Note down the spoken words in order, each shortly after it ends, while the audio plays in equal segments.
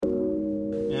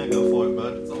Yeah, go for it,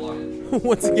 bud. It's a long intro.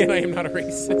 Once again, I am not a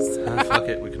racist. Fuck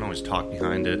it, we can always talk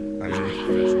behind it. I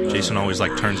mean, Jason always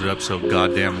like turns it up so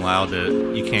goddamn loud that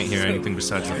you can't hear anything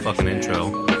besides the fucking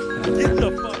intro. Get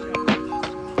the fuck out.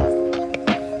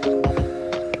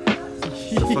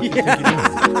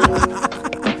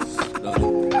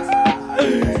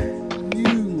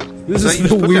 This is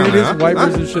the weirdest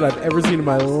wipers and shit I've ever seen in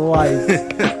my life.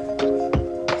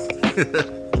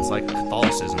 It's like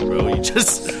Catholicism, bro. You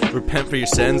just repent for your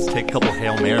sins, take a couple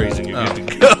Hail Marys, and you're good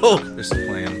to go. This is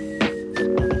playing.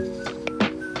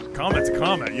 Comment's a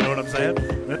comment, you know what I'm saying?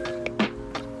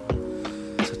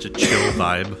 Such a chill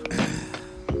vibe.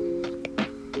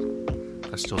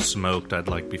 If I still smoked, I'd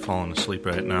like be falling asleep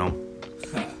right now.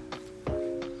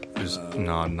 Just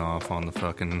nodding off on the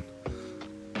fucking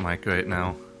mic right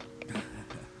now.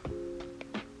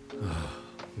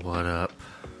 What up?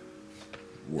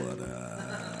 What up?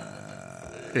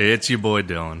 It's your boy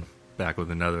Dylan, back with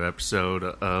another episode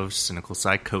of Cynical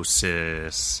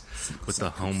Psychosis with the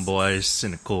homeboy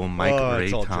Synikal Mike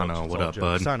Raytano. What up,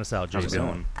 bud? Sign us out, Jason. How's it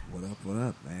going? What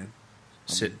up, man?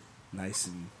 Sit. Nice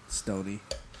and stony.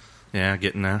 Yeah,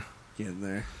 getting there. Getting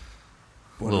there.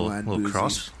 Little Boozy.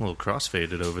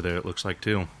 crossfaded over there. It looks like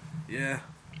too. Yeah.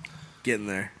 Getting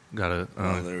there. Got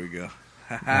Oh, there we go.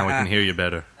 now we can hear you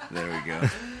better. There we go.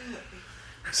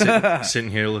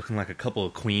 Sitting here looking like a couple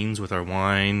of queens with our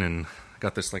wine, and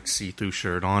got this like see-through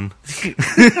shirt on. It's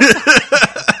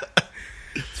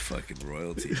fucking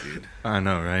royalty, dude. I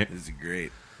know, right? This is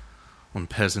great. When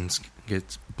peasants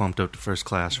get bumped up to first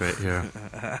class right here.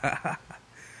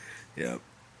 Yep.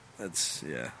 That's,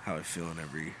 how I feel in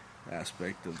every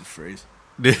aspect of the phrase.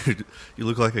 Dude, you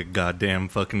look like a goddamn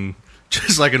fucking,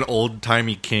 just like an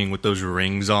old-timey king with those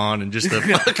rings on and just a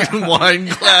fucking wine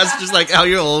glass, just like how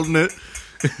you're holding it.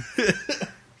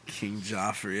 King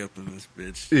Joffrey up in this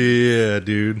bitch. Yeah,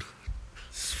 dude.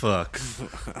 Fuck.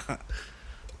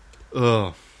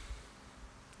 Oh.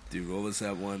 Dude, what was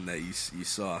that one that you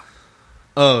saw?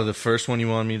 Oh, the first one you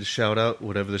wanted me to shout out,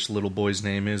 whatever this little boy's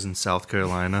name is in South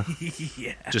Carolina.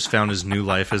 Yeah. Just found his new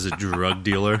life as a drug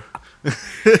dealer.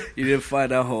 You didn't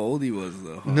find out how old he was,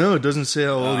 though, huh? No, it doesn't say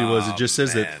how old he was. It just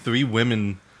says man. that 3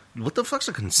 women... What the fuck's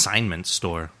a consignment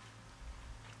store?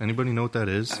 Anybody know what that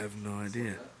is? I have no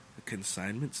idea. A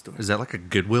consignment store? Is that like a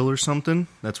Goodwill or something?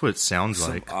 That's what it sounds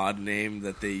Some like. odd name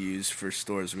that they use for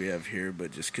stores we have here,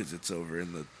 but just because it's over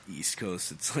in the East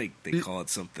Coast, it's like they call it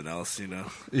something else, you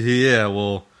know? Yeah,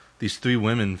 well, these 3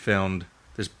 women found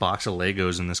this box of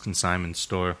Legos in this consignment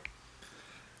store.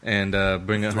 And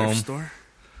bring it Thrift home. store?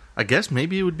 I guess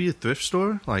maybe it would be a thrift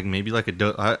store. Like maybe like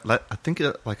a... I think,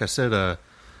 like I said... oh,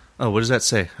 what does that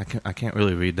say? I can't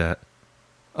really read that.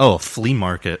 Oh, a flea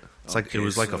market. It's like it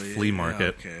was like a flea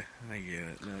market. Okay, I get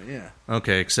it. No, yeah.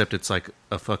 Okay, except it's like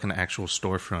a fucking actual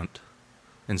storefront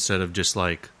instead of just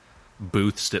like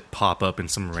booths that pop up in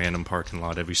some random parking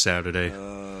lot every Saturday.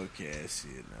 Okay, I see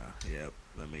it now. Yep,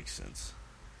 that makes sense.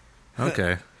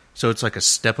 Okay, so it's like a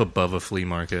step above a flea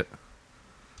market.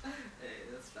 Hey,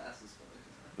 that's fast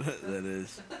as fuck. That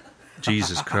is.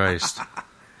 Jesus Christ.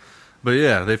 But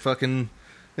yeah, they find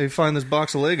this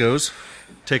box of Legos,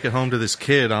 take it home to this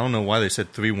kid. I don't know why they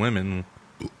said 3 women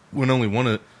when only one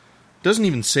of... Doesn't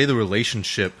even say the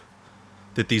relationship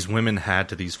that these women had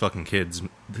to these fucking kids,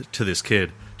 to this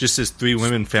kid. Just says 3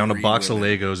 women found a box of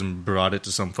Legos and brought it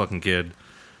to some fucking kid.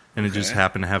 And it just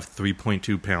happened to have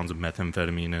 3.2 pounds of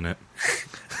methamphetamine in it.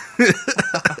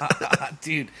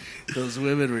 Dude, those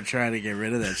women were trying to get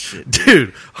rid of that shit.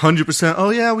 Dude, 100%. Oh,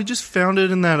 yeah, we just found it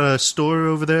in that store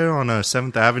over there on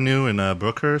 7th Avenue in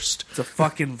Brookhurst. It's a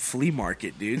fucking flea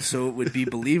market, dude, so it would be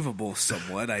believable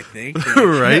somewhat, I think.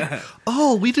 Right?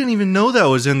 Oh, we didn't even know that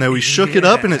was in there. We shook it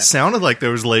up and it sounded like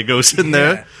there was Legos in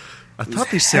there. I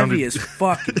thought they sounded heavy as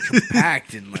fuck and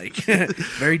compact and like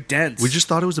very dense. We just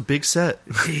thought it was a big set.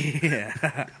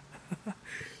 Yeah.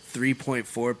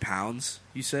 3.4 pounds,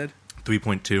 you said?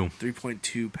 3.2.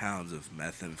 3.2 pounds of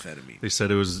methamphetamine. They said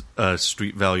it was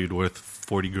street valued worth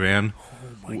 $40,000.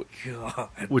 Oh my god.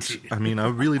 Which, dude. I mean, I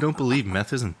really don't believe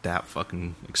meth isn't that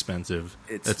fucking expensive.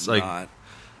 It's like, not.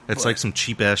 It's like some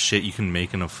cheap ass shit you can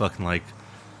make in a fucking like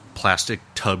plastic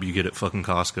tub you get at fucking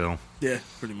Costco. Yeah,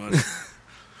 pretty much.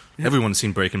 Everyone's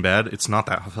seen Breaking Bad. It's not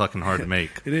that fucking hard to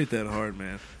make. It ain't that hard,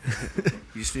 man.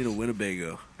 You just need a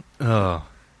Winnebago.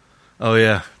 Oh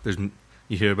yeah.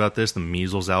 You hear about this? The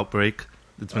measles outbreak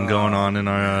that's been going on in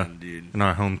our in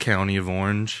our home county of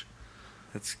Orange.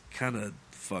 That's kind of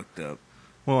fucked up.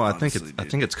 Well, honestly, I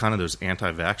think it's kind of those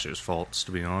anti-vaxxers' faults,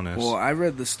 to be honest. Well, I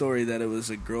read the story that it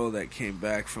was a girl that came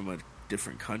back from a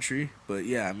different country, but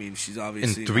yeah, I mean, she's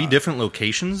obviously in 3 different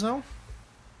locations, though.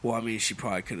 Well, I mean, she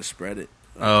probably could have spread it.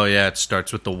 Oh, yeah, it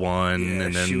starts with the one, Yeah,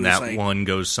 and she then was that like- one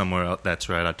goes somewhere else. That's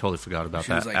right. I totally forgot about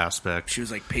She was that like- aspect. She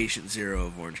was like patient zero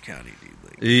of Orange County, dude.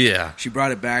 Like, Yeah. she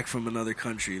brought it back from another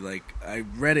country. Like, I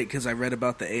read it because I read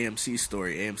about the AMC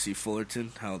story, AMC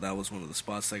Fullerton, how that was one of the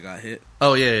spots that got hit,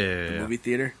 Oh, yeah, the movie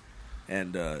theater.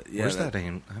 And, yeah. Where's that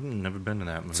aim? I've never been to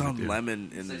that movie. It's on theater. Lemon.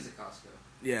 It's And, next to Costco.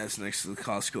 yeah, it's next to the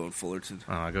Costco in Fullerton.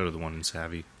 Oh, I go to the one in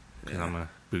Savvy, because Yeah. I'm a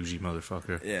bougie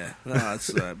motherfucker. Yeah. No,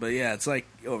 it's, but yeah, it's like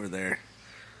over there.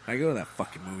 I go to that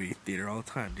fucking movie theater all the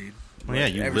time, dude. Well, yeah,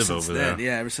 you Ever live since over then, there.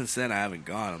 Yeah, ever since then I haven't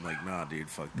gone. I'm like, nah, dude,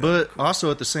 fuck that. But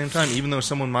also, at the same time, even though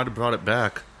someone might have brought it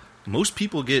back, most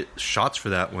people get shots for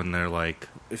that when they're like...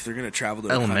 If they're gonna travel to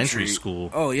a Elementary country, school.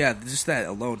 Oh yeah, just that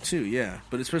alone too. Yeah,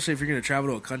 but especially if you're gonna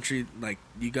travel to a country, like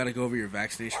you got to go over your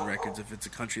vaccination records. If it's a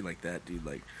country like that, dude,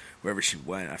 like wherever she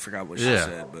went, I forgot what she Yeah.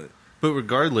 said, but But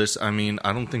regardless, I mean,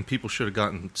 I don't think people should have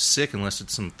gotten sick unless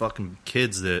it's some fucking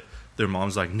kids that their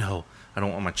mom's like, no, I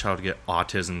don't want my child to get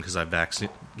autism because I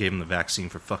gave him the vaccine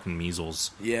for fucking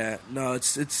measles. yeah, no,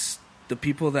 it's the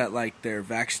people that like their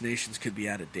vaccinations could be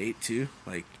out of date too.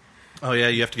 Like, Oh, yeah,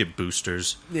 you have to get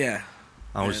boosters. yeah,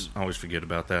 I always forget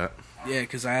about that. yeah,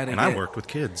 because I had to. And I work with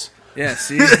kids. Yeah,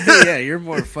 see, yeah, you're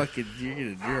more fucking.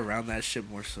 You're around that shit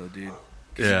more so, dude.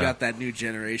 Because Yeah. you got that new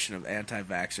generation of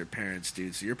anti-vaxxer parents,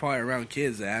 dude. So you're probably around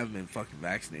kids that haven't been fucking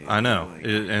vaccinated. I know. Like,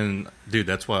 And, dude,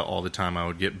 that's why all the time I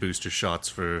would get booster shots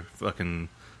for fucking,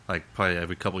 like, probably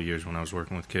every couple of years when I was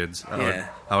working with kids. Yeah.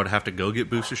 I would have to go get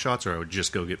booster shots, or I would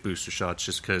just go get booster shots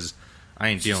just because I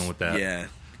ain't dealing with that. Yeah,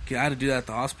 I had to do that at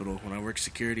the hospital when I worked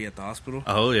security at the hospital.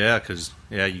 Oh, yeah, because,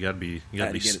 yeah, you gotta be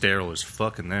had to get it. sterile as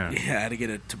fuck in there. Yeah, I had to get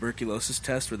a tuberculosis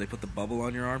test where they put the bubble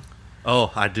on your arm.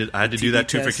 Oh, I had to do that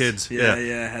too TB for test. kids. Yeah,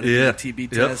 Yeah, I had to do a TB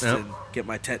Yep, test yep. and get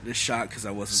my tetanus shot because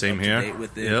I wasn't Same up here. to date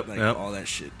with it. Yep, like yep. all that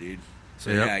shit, dude.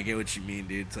 So Yep. yeah, I get what you mean,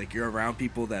 dude. It's like you're around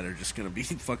people that are just gonna be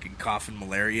fucking coughing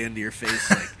malaria into your face.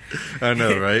 Like I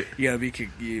know, right? you gotta be, kind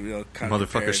of Motherfucker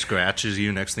prepared. scratches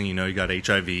you. Next thing you know, you got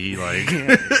HIV. Like,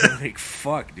 Yeah, like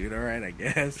fuck, dude. All right, I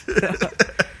guess.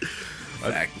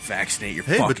 Vaccinate your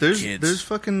hey, fucking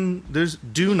but kids.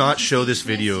 do not show this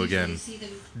video again.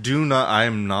 Do not. I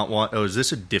am not. Oh, is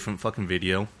this a different fucking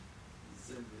video?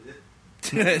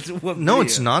 What No, video?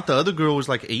 it's not. The other girl was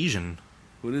like Asian.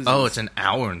 What is Oh, this? it's an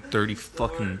hour and 30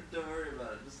 fucking. Don't worry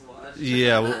about it. Just watch.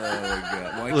 Yeah. Oh Well, my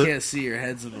god! Well, I Look- can't see your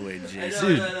heads in the way, Jason.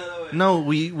 Dude, no,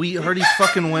 we already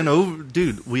fucking went over.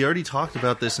 Dude, we already talked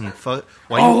about this and why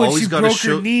Oh, you when always she gotta broke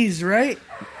show. her knees, right?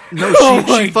 No, Oh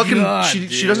my she fucking God, she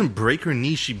dude. doesn't break her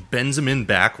knee. She bends them in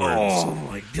backwards. Oh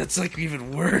my, that's like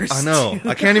even worse. I know.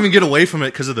 I can't even get away from it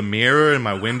because of the mirror in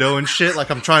my window and shit. Like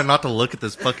I'm trying not to look at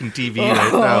this fucking TV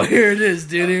right Oh, now. here it is,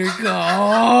 dude. Here it goes.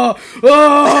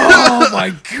 Oh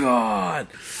my god.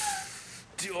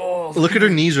 Dude, oh, Look at her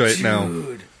knees right now.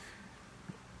 dude.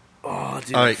 Oh,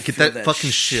 dude. All I right, get feel that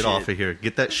fucking shit off of here.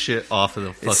 Get that shit off of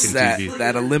the fucking It's that, TV.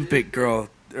 that Olympic girl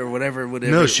or whatever. No, what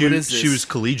is she this? was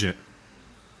collegiate.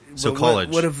 So What- college.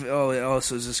 What if?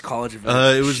 So is this college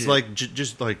event? It was Shit. like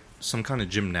just like some kind of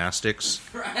gymnastics.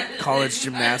 college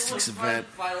gymnastics event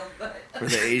where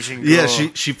the Asian girl Yeah,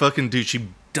 she fucking dude. She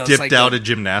Does dipped like out a- of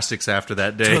gymnastics after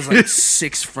that day. does like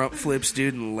 6 front flips,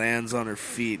 dude, and lands on her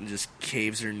feet and just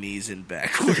caves her knees in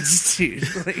backwards, dude.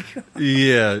 Like,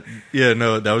 yeah,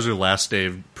 no, that was her last day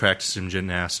of practicing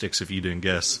gymnastics. If you didn't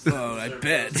guess. oh, I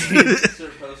bet.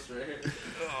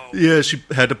 Yeah, she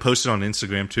had to post it on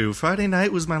Instagram too. Friday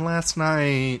night was my last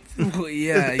night. Well,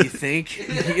 yeah, you think?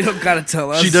 You don't gotta tell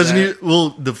us. She doesn't that. even. Well,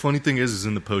 the funny thing is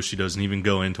in the post she doesn't even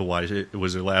go into why it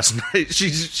was her last night.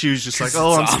 She was just like,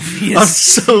 "Oh, it's I'm obvious.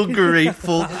 so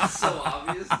grateful." So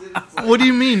obvious, dude. It's like, What do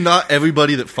you mean? Not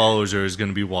everybody that follows her is going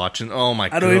to be watching. Oh my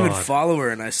god! I don't even follow her,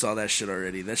 and I saw that shit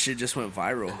already. That shit just went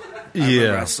viral. I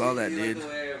remember I saw that, you like dude. the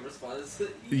way I responded to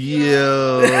it?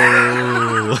 Yo,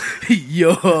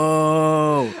 Yo,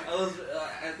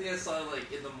 I think I saw it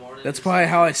like in the morning. that's probably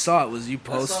how I saw it. Was you I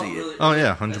saw posting it? really- oh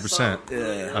yeah, I saw 100%. it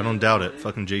really Yeah. I don't doubt it.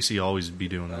 Fucking JC always be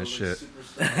doing that was shit. super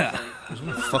strong. There's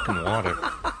no fucking water.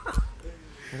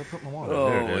 Where'd I put my water? Oh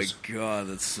There it my is. god,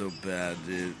 that's so bad,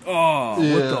 dude. Oh,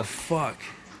 Yeah. what the fuck?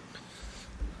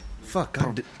 Fuck!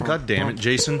 God damn it,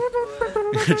 Jason!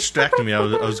 It distracted me. I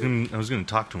was gonna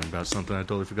talk to him about something. I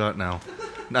totally forgot now.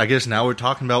 I guess now we're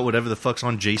talking about whatever the fuck's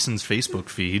on Jason's Facebook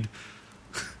feed.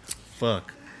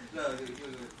 Fuck. No, good.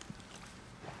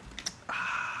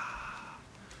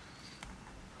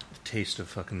 The taste of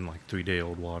fucking like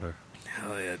 3-day-old water.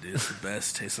 Hell yeah, dude, it's the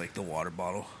best. Tastes like the water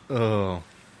bottle. Oh.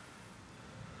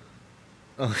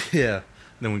 Oh yeah.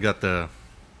 Then we got the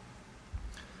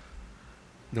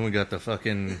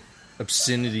fucking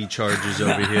obscenity charges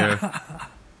over here.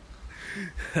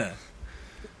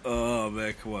 Oh,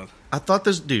 man, come on. I thought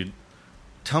this... Dude,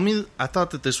 tell me... I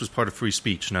thought that this was part of free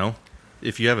speech, no?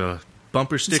 If you have a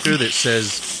bumper sticker that says...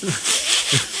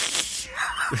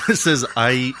 it says,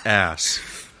 I eat ass.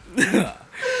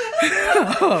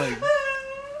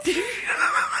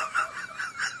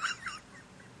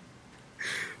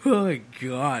 Oh, my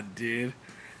God, dude.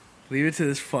 Leave it to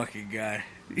this fucking guy.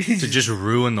 To just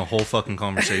ruin the whole fucking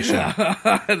conversation.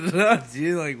 No,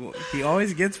 dude, like, he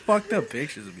always gets fucked up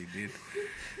pictures of me, dude.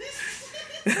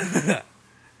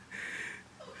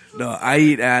 No, I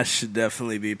eat ass should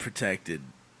definitely be protected.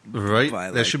 Right?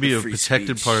 By, that like, should be a free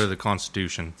protected speech. part of the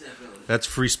Constitution. Definitely. That's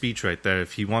free speech right there.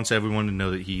 If he wants everyone to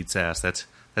know that he eats ass, that's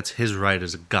his right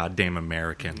as a goddamn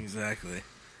American. Exactly.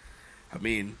 I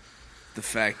mean, the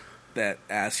fact that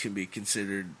ass can be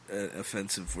considered an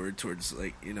offensive word towards,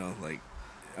 like, you know, like,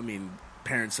 I mean,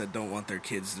 parents that don't want their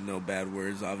kids to know bad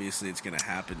words, obviously it's going to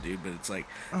happen, dude, but it's like,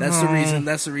 that's the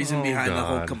reason behind the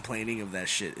whole God. complaining of that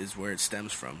shit is where it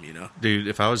stems from, you know? Dude,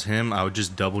 if I was him, I would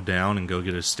just double down and go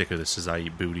get a sticker that says I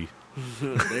eat booty.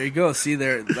 There you go. See,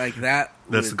 there, like that.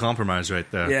 That's the compromise right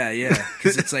there. Yeah,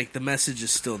 because it's like the message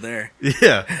is still there,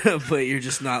 Yeah. but you're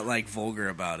just not like vulgar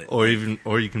about it. Or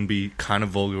you can be kind of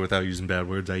vulgar without using bad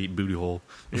words. I eat booty hole.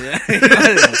 Yeah,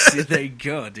 see, there you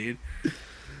go, dude.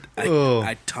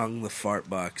 I tongue the fart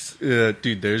box. Yeah,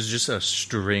 dude, there's just a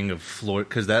string of Florida,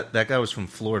 because that guy was from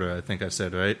Florida, I think I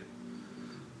said, right?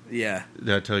 Yeah.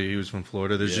 Did I tell you he was from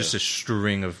Florida? There's just a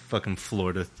string of fucking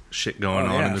Florida shit going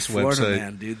on yeah, in this Florida website.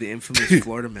 man, dude, the infamous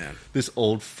Florida man. This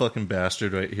old fucking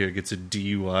bastard right here gets a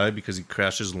DUI because he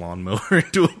crashed his lawnmower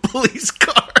into a police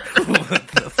car. What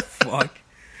the fuck?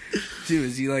 Dude,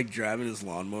 is he like driving his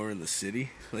lawnmower in the city?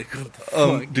 Like, what the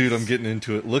fuck? Dude, I'm getting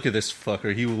into it. Look at this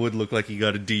fucker. He would look like he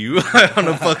got a DUI on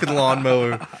a fucking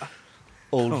lawnmower.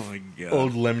 Old, Oh my God.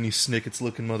 Old Lemony Snicket's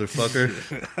looking motherfucker.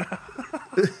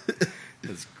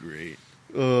 That's great.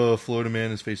 Florida man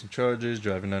is facing charges,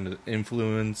 driving under the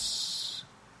influence,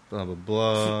 blah, blah,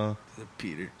 blah.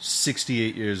 Peter.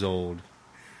 68 years old.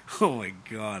 Oh my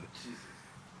God.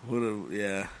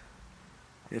 Yeah.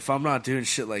 If I'm not doing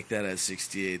shit like that at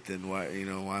 68, then why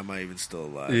am I even still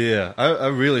alive? Yeah, I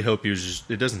really hope he was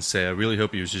just, it doesn't say, I really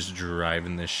hope he was just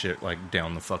driving this shit, like,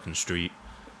 down the fucking street.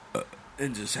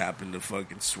 And just happened to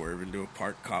fucking swerve into a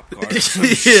parked cop car or some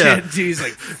shit. Dude, he's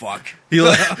like, fuck. He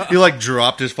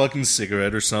dropped his fucking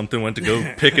cigarette or something, went to go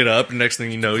pick it up, and next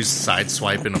thing you know, he's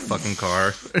sideswiping a fucking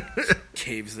car.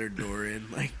 Caves their door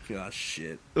in. Like, gosh,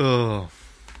 shit. Oh,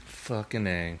 fucking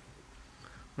A.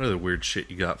 What other weird shit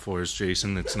you got for us,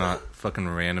 Jason, that's not fucking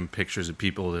random pictures of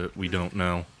people that we don't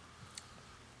know?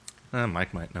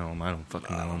 Mike might know him. I don't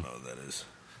fucking know I him. don't know what that is.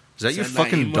 Is that your that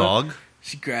fucking Naima? dog?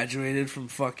 She graduated from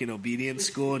fucking obedience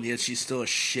school, and yet she's still a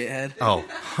shithead. Oh,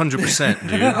 100%,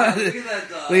 dude. Look at that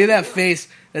dog. Look at that face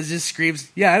that just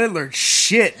screams, yeah, I didn't learn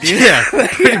shit, dude. Yeah,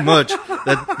 pretty much.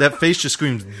 That face just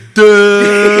screams,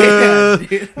 duh! Yeah,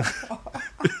 dude.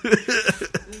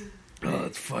 Oh,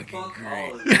 it's fucking Fuck great.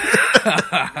 all of you.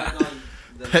 That dog-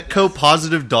 Petco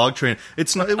positive dog training.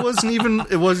 It's not. It wasn't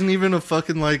even a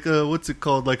fucking like what's it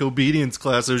called, like obedience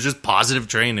class. It was just positive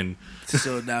training.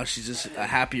 So now she's just a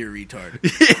happier retard.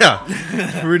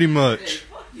 Yeah, pretty much.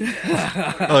 Fuck you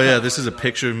guys. Oh yeah, this is a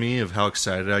picture of me of how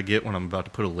excited I get when I'm about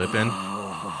to put a lip in.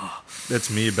 That's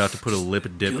me about to put a lip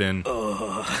dip in.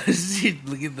 Oh, dude,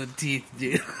 look at the teeth,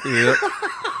 dude. Yep.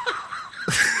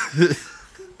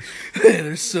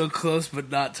 They're so close but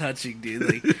not touching, dude.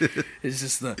 Like, it's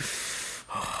just the...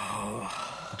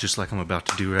 Just like I'm about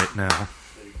to do right now.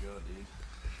 There you go, dude.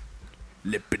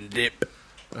 Lip and dip.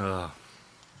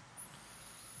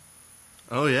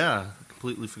 Oh yeah, I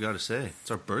completely forgot to say. It's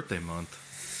our birthday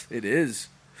month. It is.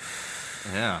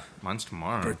 Yeah, mine's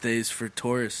tomorrow. Birthdays for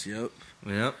Taurus, yep.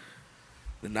 Yep.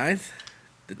 The 9th?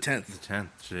 The 10th. The 10th.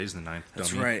 Today's the 9th.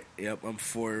 That's dummy. right. Yep, I'm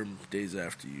 4 days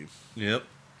after you. Yep.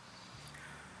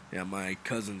 Yeah, my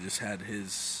cousin just had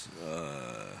his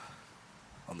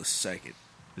on the 2nd.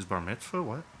 Is bar mitzvah?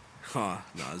 What? Huh,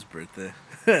 no, his birthday.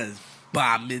 His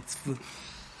bar mitzvah.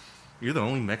 You're the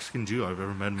only Mexican Jew I've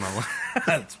ever met in my life.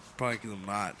 That's probably because I'm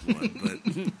not one,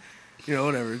 but you know,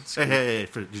 whatever. It's cool. Hey,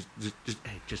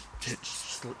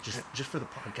 just for the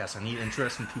podcast, I need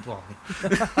interesting people on me.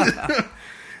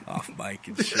 Off mic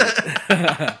and shit.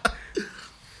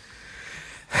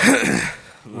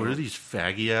 What are these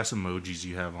faggy ass emojis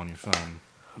you have on your phone?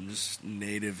 I'm just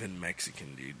native and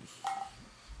Mexican, dude.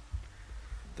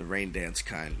 The rain dance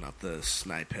kind, not the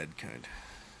snipe head kind.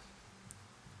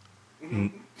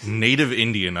 Native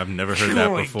Indian. I've never heard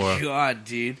that before. Oh my god,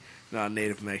 dude. Not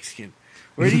native Mexican.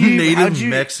 Where do you Native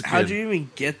Mexican. How'd you even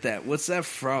get that? What's that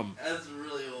from? That's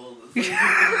really old.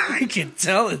 I can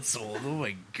tell it's old. Oh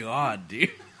my god, dude.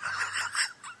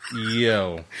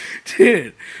 Yo.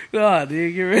 Dude. No,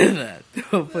 dude, get rid of that.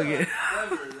 Don't fucking...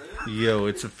 Yo,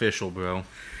 it's official, bro.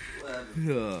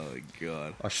 Oh,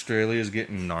 God. Australia's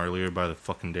getting gnarlier by the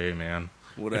fucking day, man.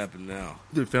 What happened now?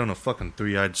 They found a fucking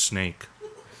three-eyed snake.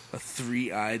 A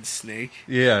three-eyed snake?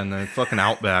 Yeah, in the fucking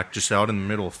outback, just out in the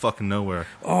middle of fucking nowhere.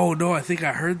 Oh, no, I think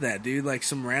I heard that, dude. Like,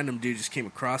 some random dude just came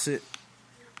across it.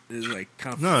 It was like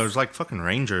kind of... No, it was like fucking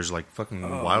rangers, like fucking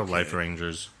wildlife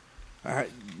rangers.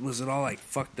 Was it all like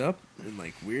fucked up and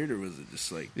like weird, or was it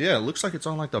just like... Yeah, it looks like it's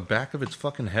on like the back of its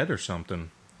fucking head or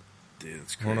something. Dude,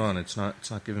 it's crazy. Hold on, it's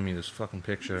not giving me this fucking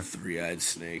picture. Three-eyed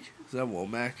snake. Is that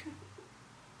Womack?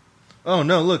 Oh,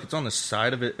 no, look, it's on the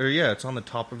side of it. Or yeah, it's on the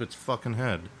top of its fucking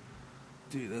head.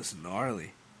 Dude, that's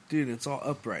gnarly. Dude, it's all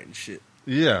upright and shit.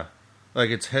 Yeah. Like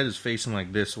its head is facing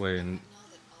like this way and...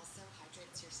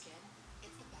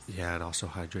 Yeah, it also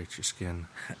hydrates your skin.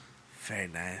 Very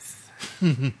nice.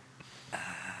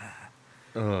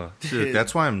 Dude,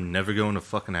 that's why I'm never going to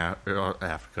fucking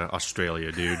Africa,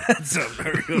 Australia, dude. So I'm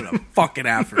never going to fucking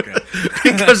Africa.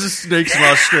 Because of snakes in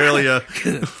Australia.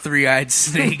 Three-eyed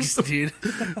snakes, dude.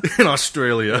 In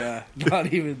Australia. Yeah,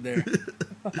 not even there.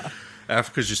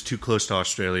 Africa's just too close to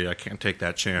Australia. I can't take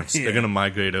that chance. Yeah. They're going to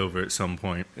migrate over at some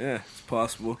point. Yeah, it's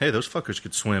possible. Hey, those fuckers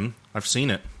could swim. I've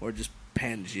seen it. Or just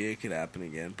Pangea could happen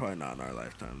again. Probably not in our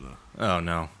lifetime, though. Oh,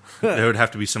 no. There would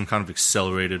have to be some kind of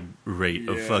accelerated rate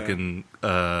of fucking,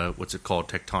 what's it called,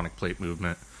 tectonic plate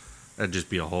movement. That'd just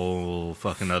be a whole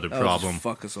fucking other problem. Just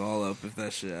fuck us all up if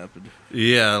that shit happened.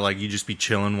 Yeah, like you just be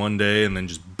chilling one day and then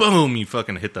just boom, you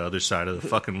fucking hit the other side of the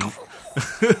fucking...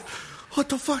 What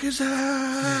the fuck is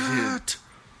that?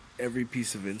 Every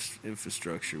piece of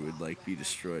infrastructure would like be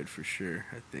destroyed for sure,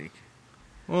 I think.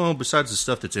 Well, besides the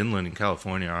stuff that's inland in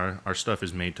California, our stuff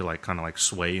is made to like kind of like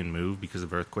sway and move because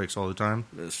of earthquakes all the time.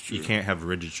 That's true. You can't have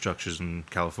rigid structures in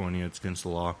California; it's against the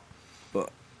law. But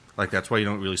like that's why you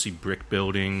don't really see brick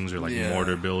buildings or like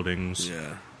mortar buildings.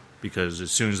 Yeah, because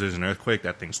as soon as there's an earthquake,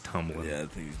 that thing's tumbling. Yeah,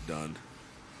 that thing's done.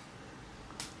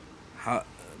 How?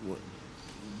 What?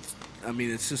 I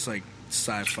mean, it's just like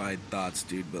sci-fi thoughts,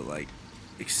 dude. But like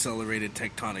accelerated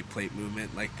tectonic plate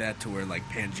movement like that to where like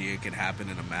Pangea could happen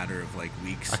in a matter of like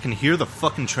weeks. I can hear the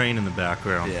fucking train in the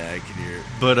background. Yeah, I can hear it.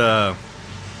 But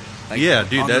like, yeah,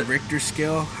 dude, on that the Richter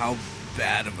scale, how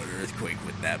bad of an earthquake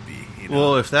would that be? You know?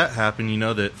 Well, if that happened, you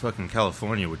know that fucking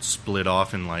California would split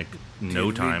off in like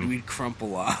no time. We'd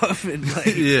crumple off and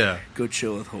like go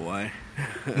chill with Hawaii.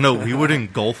 No, we would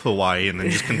engulf Hawaii and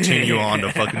then just continue on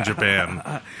to fucking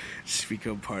Japan. Just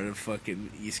become part of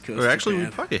fucking East Coast. Or actually, Japan.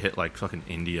 we'd probably hit like fucking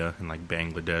India and like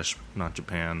Bangladesh, not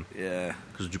Japan. Yeah,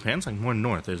 because Japan's like more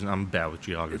north. I'm bad with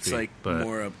geography. It's like but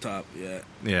more up top. Yeah,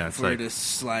 yeah. If we were to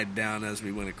slide down as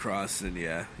we went across, then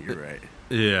yeah, you're right.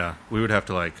 Yeah, we would have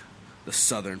to like the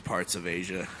southern parts of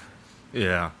Asia.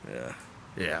 Yeah,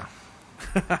 yeah,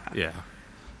 yeah,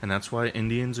 and that's why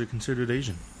Indians are considered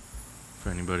Asian. For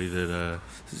anybody that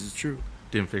this is true,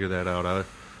 didn't figure that out.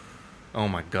 Oh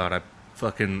my god, I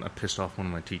pissed off one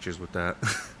of my teachers with that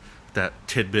that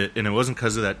tidbit, and it wasn't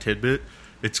because of that tidbit.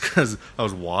 It's because I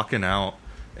was walking out,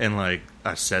 and like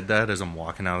I said that as I'm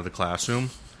walking out of the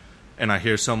classroom, and I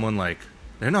hear someone like,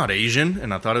 "They're not Asian,"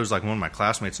 and I thought it was like one of my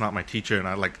classmates, not my teacher, and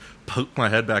I like poked my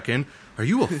head back in. Are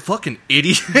you a fucking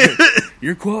idiot?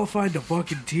 You're qualified to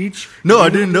fucking teach? No, I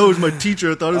didn't know it was my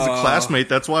teacher. I thought it was a classmate.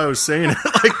 That's why I was saying it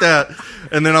like that.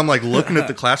 And then I'm like looking at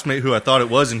the classmate who I thought it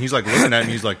was, and he's like looking at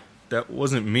me. He's like, "That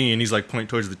wasn't me." And he's like pointing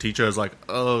towards the teacher. I was like,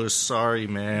 "Oh, sorry,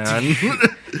 man."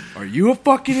 Are you a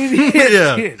fucking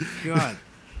idiot? Yeah.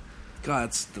 God,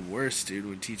 it's the worst, dude,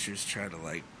 when teachers try to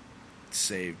like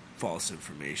say false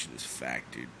information as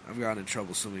fact, dude. I've gotten in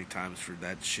trouble so many times for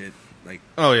that shit. Like,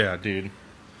 oh yeah, dude.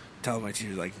 Tell my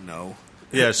teacher like, no.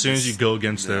 Yeah, as soon as you go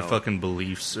against their fucking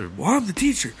beliefs. Well, I'm the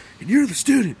teacher and you're the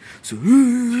student, so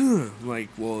I'm like,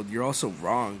 well, you're also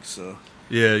wrong. So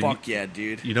yeah, fuck yeah,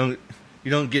 dude. You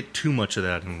don't get too much of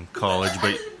that in college,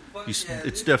 but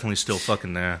it's definitely still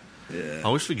fucking there. Yeah. I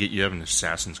always forget you have an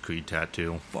Assassin's Creed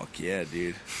tattoo. Fuck yeah,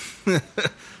 dude.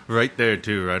 Right there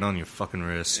too, right on your fucking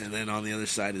wrist. And then on the other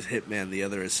side is Hitman, the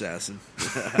other assassin.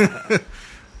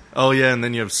 Oh yeah, and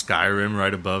then you have Skyrim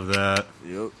right above that.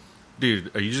 Yep.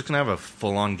 Dude, are you just gonna have a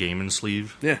full-on gaming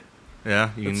sleeve? Yeah. Yeah?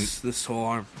 This whole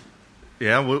arm.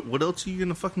 Yeah, what else are you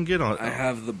gonna fucking get on? I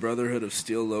have the Brotherhood of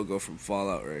Steel logo from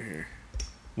Fallout right here.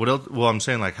 What else? Well, I'm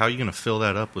saying, like, how are you gonna fill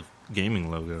that up with gaming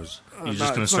logos? You're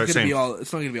just gonna start saying...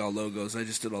 It's not gonna be all logos. I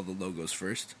just did all the logos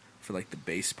first for, like, the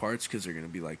base parts, because they're gonna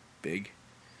be, like, big.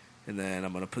 And then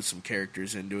I'm gonna put some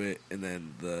characters into it, and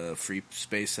then the free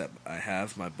space that I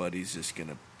have, my buddy's just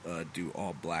gonna do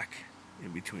all black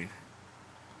in between.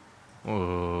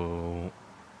 Oh,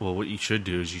 Well, what you should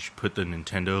do is you should put the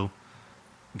Nintendo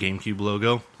GameCube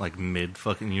logo like mid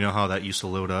fucking. You know how that used to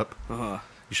load up? Uh-huh.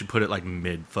 You should put it like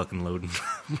mid fucking loading.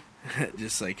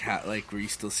 Just like where you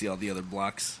still see all the other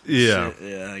blocks. Yeah.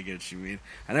 Shit. Yeah, I get what you mean.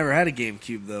 I never had a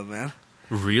GameCube though, man.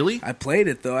 Really? I played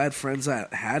it though. I had friends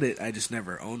that had it. I just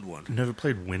never owned one. You never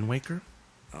played Wind Waker?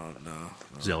 Oh no.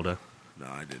 Zelda? No,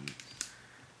 I didn't.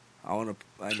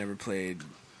 I never played.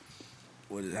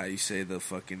 How you say the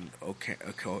fucking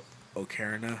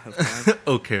Ocarina of Time?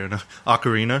 Ocarina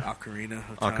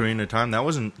of Time. That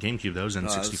wasn't GameCube. That was N64.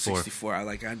 That was 64.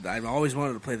 I've always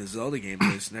wanted to play the Zelda game, but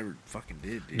I just never fucking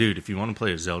did. Dude, if you want to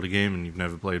play a Zelda game and you've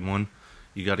never played one,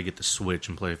 you got to get the Switch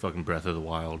and play fucking Breath of the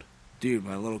Wild. Dude,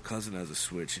 my little cousin has a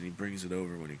Switch and he brings it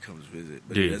over when he comes visit,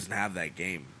 but dude, he doesn't have that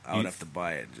game. I would have to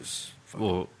buy it and just.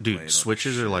 Well, dude,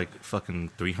 Switches are like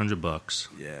fucking $300.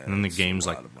 Yeah, and then the game's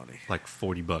like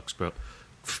 $40, bro.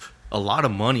 A lot of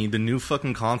money. The new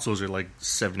fucking consoles are like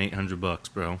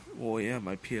 $700-800, bro. Well, yeah,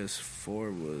 my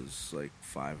PS4 was like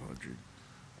 400,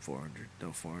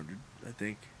 I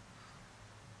think.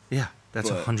 Yeah, that's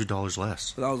 $100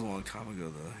 less. But that was a long time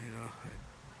ago, though. You know,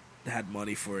 I had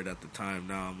money for it at the time.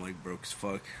 Now I'm like broke as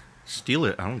fuck. Steal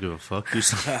it. I don't give a fuck. Do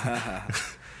something.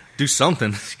 Do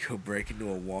something. Just go break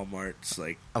into a Walmart. It's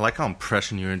like I like how I'm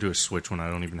pressing you into a Switch when I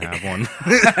don't even have one.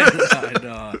 I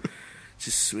know.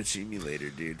 Just Switch emulator,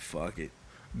 dude. Fuck it.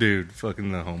 Dude,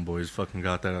 fucking the homeboys fucking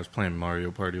got that. I was playing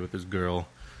Mario Party with this girl.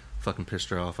 Fucking pissed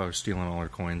her off. I was stealing all her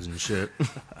coins and shit.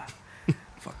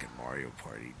 Fucking Mario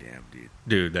Party, damn, dude.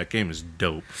 Dude, that game is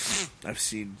dope. I've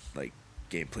seen, like,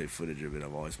 gameplay footage of it.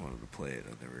 I've always wanted to play it.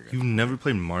 I've never got You've never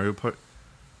played Mario Party?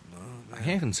 No, man. I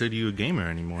can't consider you a gamer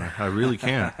anymore. I really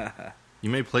can't. You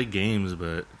may play games,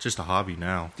 but it's just a hobby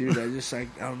now. Dude, I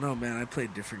don't know, man. I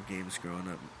played different games growing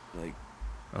up. Like,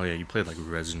 oh, yeah, you played, like,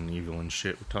 Resident Evil and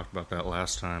shit. We talked about that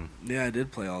last time. yeah, I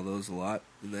did play all those a lot.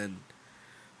 And then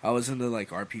I was into,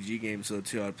 like, RPG games, though,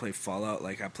 too. I'd play Fallout.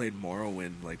 Like, I played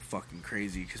Morrowind, like, fucking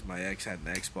crazy because my ex had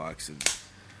an Xbox, and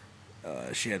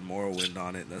she had Morrowind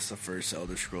on it. That's the first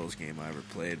Elder Scrolls game I ever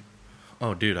played.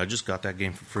 Oh, dude, I just got that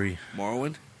game for free.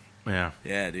 Morrowind? Yeah.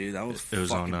 Yeah, dude, that was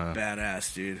fucking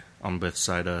badass, dude. On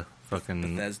Bethesda,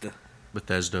 fucking...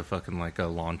 Bethesda fucking, like, a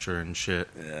launcher and shit.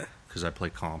 Yeah. Because I play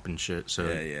comp and shit, so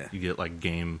yeah. you get, like,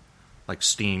 game... Like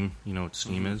Steam, you know what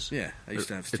Steam is? Yeah, I used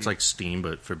to have Steam. It's like Steam,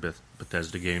 but for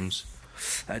Bethesda games.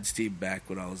 I had Steam back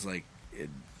when I was, like, in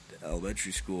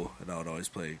elementary school, and I would always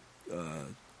play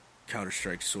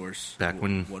Counter-Strike Source. Back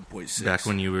when 1.6. Back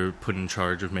when you were put in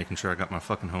charge of making sure I got my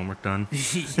fucking homework done.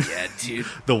 Yeah, dude.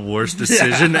 The worst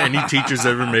decision any teacher's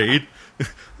ever made.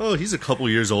 Oh, he's a couple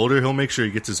years older. He'll make sure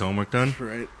he gets his homework done.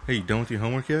 Right. Hey, you done with your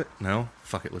homework yet? No?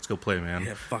 Fuck it. Let's go play, man.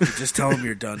 Yeah, fuck it. Just tell him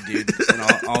you're done, dude. And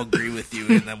I'll agree with you,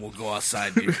 and then we'll go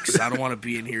outside, dude. Because I don't want to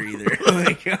be in here either.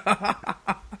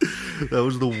 That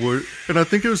was the worst. And I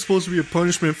think it was supposed to be a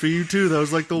punishment for you, too. That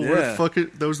was like the worst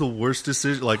fucking... That was the worst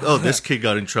decision. Like, oh, this kid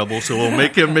got in trouble, so we'll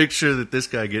make him make sure that this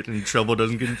guy getting in trouble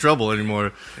doesn't get in trouble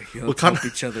anymore. Like, we'll help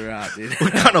each other out, dude.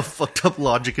 What kind of fucked up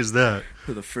logic is that?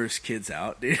 For the first kids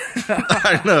out, dude.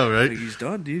 I know, right? Like, he's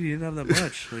done, dude. He didn't have that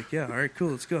much. Like, yeah, all right, cool,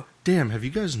 let's go. Damn, have you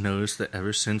guys noticed that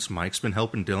ever since Mike's been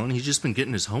helping Dylan, he's just been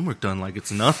getting his homework done like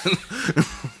it's nothing?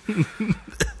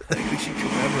 I think we should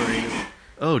commemorate him.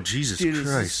 Oh, Jesus dude,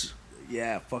 Christ.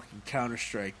 Yeah, fucking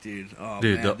Counter-Strike, dude. Oh,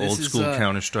 dude, man. the old school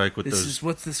Counter-Strike with those...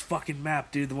 What's this fucking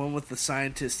map, dude? The one with the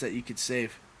scientists that you could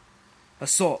save.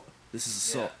 Assault. This is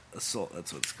Assault. Yeah. Assault,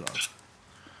 that's what it's called.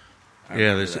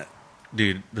 Yeah,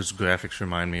 dude, those graphics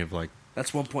remind me of, like...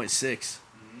 That's 1.6. Mm-hmm.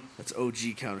 That's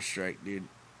OG Counter-Strike, dude.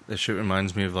 That shit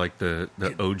reminds me of, like, the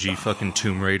OG fucking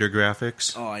Tomb Raider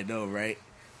graphics. Oh, I know, right?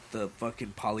 The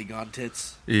fucking polygon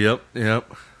tits. Yep.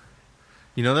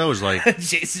 You know, that was like...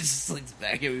 Jason just looks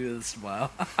back at me with a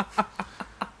smile.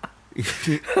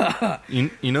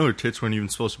 you know her tits weren't even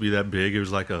supposed to be that big. It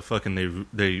was like a fucking...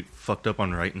 They fucked up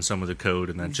on writing some of the code,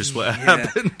 and that's just what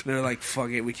happened. They're like, fuck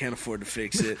it, we can't afford to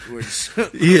fix it. We're just... Yeah.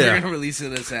 We're going to release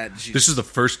it as that. This is the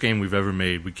first game we've ever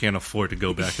made. We can't afford to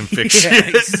go back and fix yeah, it.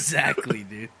 Exactly,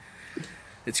 dude.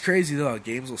 It's crazy, though, how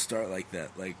games will start like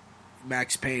that. Like,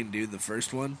 Max Payne, dude, the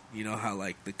first one, you know how,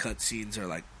 like, the cutscenes are,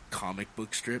 like, comic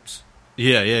book strips?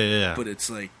 Yeah. But it's,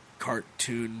 like,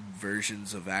 cartoon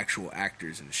versions of actual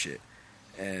actors and shit.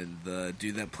 And the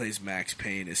dude that plays Max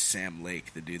Payne is Sam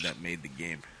Lake, the dude that made the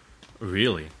game.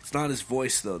 Really? It's not his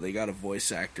voice, though. They got a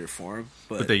voice actor for him.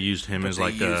 But they used him as,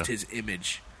 like, they used his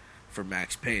image for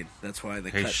Max Payne. That's why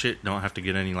they shit, don't have to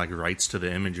get any, like, rights to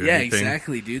the image or anything. anything. Yeah,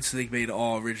 exactly, dude. So they made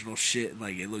all original shit, and,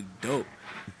 like, it looked dope.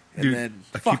 And dude, then,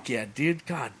 dude.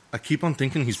 God. I keep on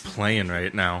thinking he's playing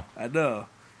right now. I know.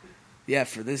 Yeah,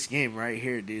 for this game right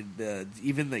here, dude,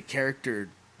 even the character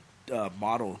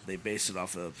model, they based it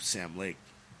off of Sam Lake.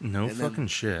 No And fucking then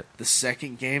shit. The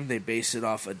second game, they based it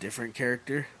off a different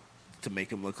character to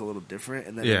make him look a little different.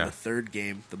 And then Yeah. in the third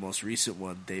game, the most recent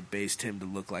one, they based him to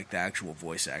look like the actual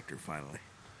voice actor finally.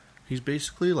 He's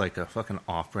basically like a fucking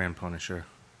off-brand Punisher.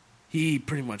 He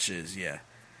pretty much is, yeah.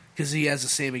 Because he has the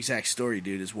same exact story,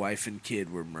 dude. His wife and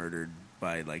kid were murdered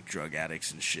by, like, drug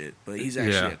addicts and shit. But he's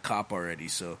actually a cop already,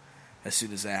 so as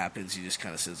soon as that happens, he just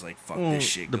kind of says, like, fuck this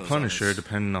shit. The goes Punisher, on his...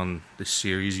 depending on the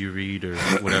series you read or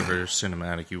whatever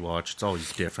cinematic you watch, it's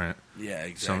always different. Yeah,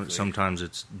 exactly. Sometimes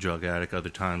it's drug addict, other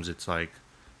times it's like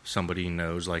somebody he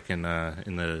knows, like in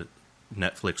the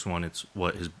Netflix one, it's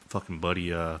what his fucking buddy,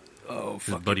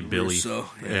 his buddy Billy. Russo.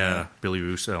 Yeah, Billy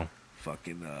Russo.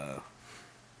 Fucking,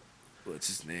 what's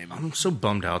his name? I'm so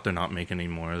bummed out they're not making any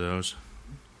more of those.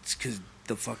 It's because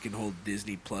the fucking whole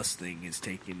Disney Plus thing is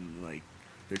taking, like,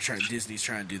 Disney's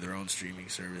trying to do their own streaming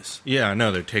service. Yeah, I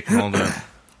know they're taking all the.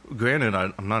 Granted,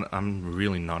 I'm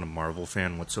really not a Marvel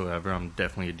fan whatsoever. I'm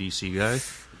definitely a DC guy.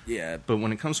 Yeah, But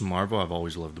when it comes to Marvel, I've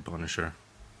always loved the Punisher.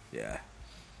 yeah.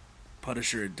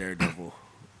 Punisher and Daredevil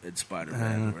and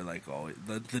Spider-Man were like always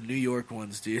the New York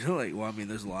ones, dude. Like, well, I mean,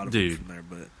 there's a lot of them from there,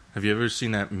 but Have you ever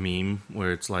seen that meme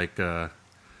where it's like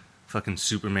fucking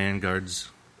Superman guards,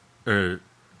 or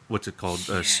what's it called?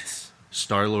 yes.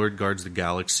 Star-Lord guards the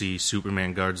galaxy,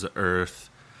 Superman guards the Earth,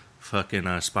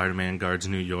 fucking Spider-Man guards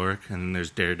New York, and then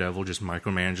there's Daredevil just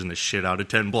micromanaging the shit out of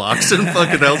 10 blocks in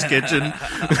fucking Hell's Kitchen.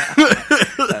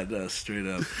 I know, straight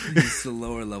up. He's the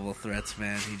lower level threats,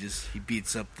 man. He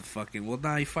beats up the fucking. Well,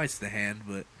 nah, he fights the Hand,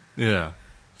 but Yeah.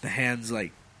 the Hand's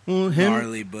like Well, him,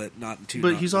 gnarly, but not too.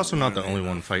 but he's also not the gnarly only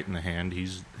one enough. fighting the Hand.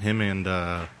 He's him and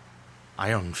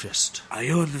Iron Fist.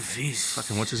 Iron Fist.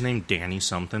 Fucking what's his name? Danny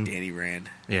something. Danny Rand.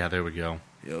 Yeah, there we go.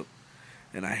 Yep.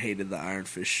 And I hated the Iron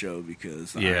Fist show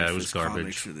because the Yeah, Iron it was Fist garbage.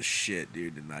 comics were the shit,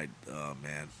 dude. And oh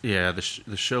man, Yeah, the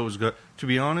show was good. To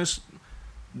be honest,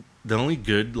 the only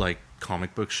good like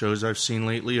comic book shows I've seen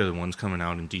lately are the ones coming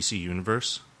out in DC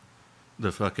Universe.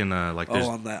 The fucking like there's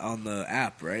on the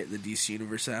app, right? The DC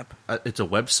Universe app. it's a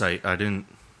website. I didn't.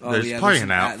 Oh, There's yeah, probably there's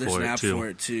an app there's for an it app too. for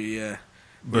it too, yeah.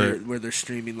 But Where they're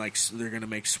streaming, like, they're going to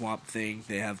make Swamp Thing.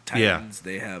 They have Titans.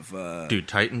 They have... dude,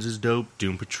 Titans is dope.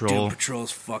 Doom Patrol. Doom Patrol's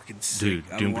fucking sick. Dude,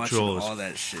 I've Doom been Patrol watching is all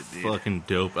that shit, dude. fucking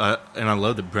dope. And I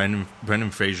love that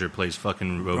Brendan Fraser plays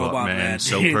fucking Robot Man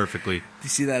so dude. perfectly. Do you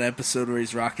see that episode where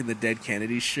he's rocking the Dead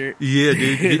Kennedy shirt? Yeah,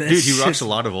 dude. He That rocks shit's- a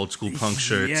lot of old school punk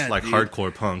shirts, Yeah, like dude.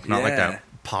 hardcore punk, not like Yeah. that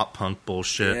pop punk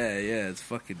bullshit. Yeah, it's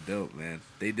fucking dope, man.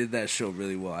 They did that show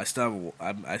really well. I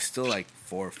still like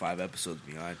 4 or 5 episodes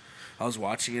behind. I was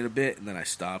watching it a bit, and then I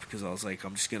stopped because I was like,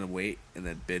 I'm just going to wait and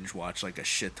then binge watch like a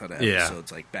shit ton of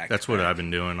episodes, like back That's to what back. I've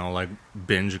been doing. I'll like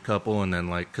binge a couple, and then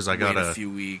like, because I got Wait a few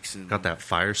weeks. And, got that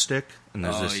Fire Stick, and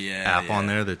there's Oh, this yeah, app on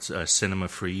yeah. there that's cinema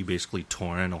free, basically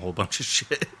torrent a whole bunch of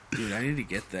shit. Dude, I need to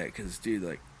get that because, dude,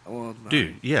 like,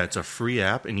 Dude, yeah, it's a free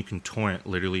app, and you can torrent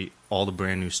literally all the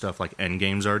brand new stuff. Like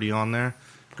Endgame's already on there.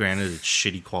 Granted, it's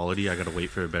shitty quality. I got to wait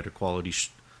for a better quality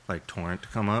like torrent to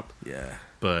come up. yeah.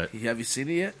 But Have you seen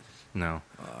it yet? no,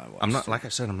 I watched I'm not. it. Like I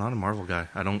said, I'm not a Marvel guy.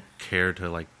 I don't care to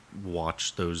like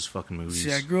watch those fucking movies.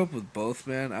 See, I grew up with both,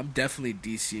 man. I'm definitely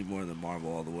DC more than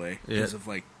Marvel all the way because Yeah. of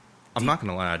like. I'm not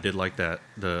gonna lie. I did like that.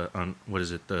 What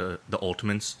is it? The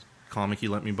Ultimates comic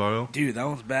you let me borrow. Dude, that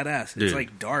one's badass. Dude. It's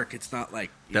like dark. It's not like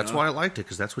That's why I liked it,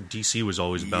 because that's what DC was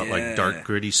always about, like Yeah. dark,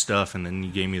 gritty stuff. And then you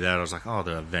gave me that, I was like, oh,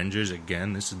 the Avengers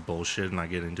again? This is bullshit. And I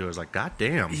get into it, I was like, god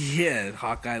damn. Yeah,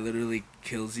 Hawkeye literally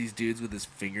kills these dudes with his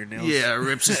fingernails. Yeah,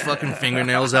 rips his fucking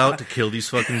fingernails out to kill these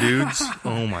fucking dudes.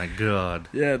 Oh my god.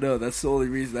 Yeah, no, that's the only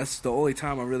reason. That's the only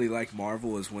time I really like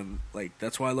Marvel is when, like,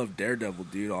 that's why I love Daredevil,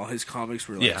 dude. All his comics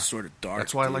were, like, Yeah. sort of dark.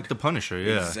 That's why I dude. like The Punisher,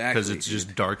 yeah. Exactly, Because it's just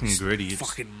dude. dark and He's gritty. It's,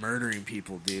 fucking murdering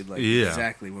people, dude. Like, Yeah.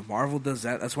 exactly. When Marvel does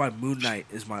that, that's why Moon Knight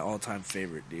is my all-time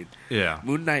favorite, dude. yeah.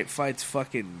 Moon Knight fights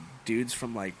fucking dudes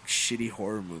from, like, shitty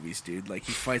horror movies, dude. Like,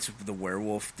 he fights with the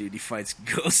werewolf, dude. He fights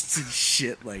ghosts and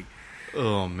shit. Like,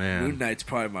 Oh, man. Moon Knight's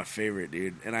probably my favorite,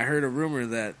 dude. And I heard a rumor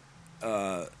that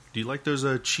Do you like those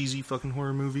cheesy fucking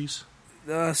horror movies?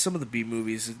 some of the B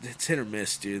movies, it's hit or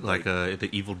miss, dude. Like The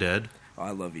Evil Dead? Oh,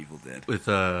 I love Evil Dead. With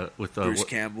Bruce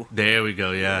Campbell. There we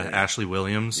go, yeah. Yeah. Ashley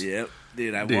Williams. Yep.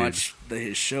 Dude, I Dude. watched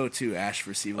his show, too, Ash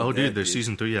vs. Evil Oh, Dead. dude, there's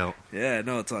season 3 out. Yeah,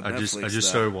 no, it's on Netflix. I just though.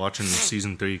 started watching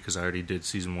season 3 because I already did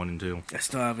season 1 and 2. I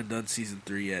still haven't done season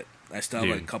 3 yet. I still have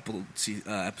Dude. like a couple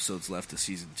episodes left of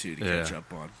season 2 to Yeah. catch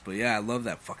up on. But yeah, I love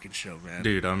that fucking show, man.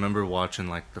 Dude, I remember watching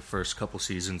like the first couple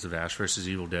seasons of Ash vs.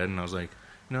 Evil Dead, and I was like,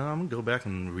 no, I'm gonna go back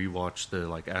and rewatch the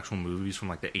like actual movies from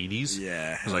like the 80s.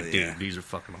 Yeah, I was like, hell dude, yeah. these are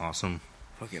fucking awesome.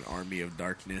 Fucking Army of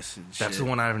Darkness and shit. That's the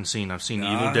one I haven't seen. I've seen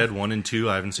Evil Dead 1 and 2.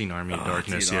 I haven't seen Army of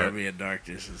Darkness dude, yet. Army of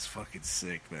Darkness is fucking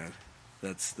sick, man.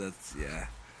 That's yeah.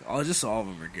 Just all of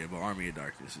them are good, but Army of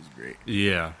Darkness is great.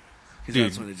 Yeah. Because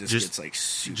that's when it just gets like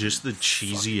super. Just the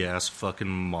cheesy ass fucking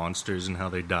monsters and how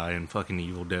they die in fucking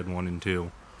Evil Dead 1 and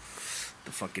 2.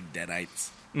 The fucking Deadites.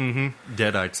 Mm-hmm.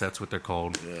 Deadites, that's what they're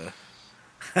called. Yeah.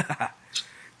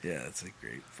 Yeah, that's a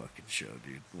great fucking show,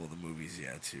 dude. Well, the movies,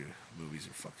 yeah, too. Movies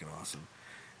are fucking awesome.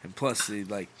 And plus, they,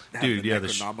 like, have the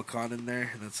Necronomicon in there,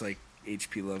 and that's, like,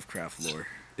 H.P. Lovecraft lore.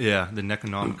 Yeah, the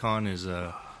Necronomicon is,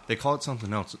 they call it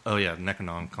something else. Oh, yeah,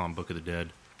 Necronomicon, Book of the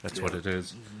Dead. That's what it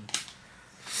is.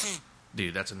 Mm-hmm.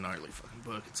 Dude, that's a gnarly fucking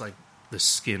book. It's like the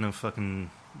skin of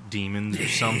fucking demons or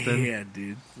something. Yeah,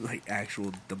 dude. Like,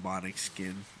 actual demonic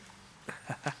skin.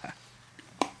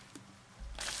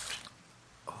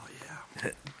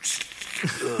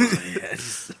 Oh,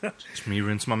 yes. Just me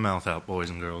rinse my mouth out, boys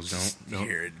and girls. Don't.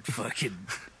 You're fucking.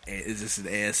 Is this an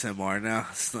ASMR now?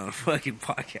 It's not a fucking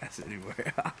podcast anymore.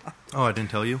 Oh, I didn't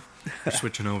tell you? You're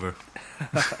switching over.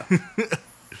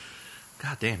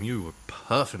 God damn, you were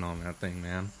puffing on that thing,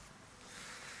 man.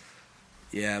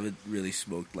 Yeah, I haven't really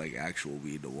smoked like actual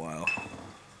weed in a while.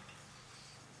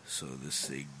 So this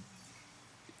thing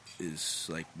is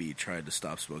like me trying to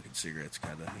stop smoking cigarettes,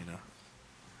 kind of, you know?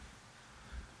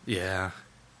 Yeah.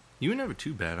 You were never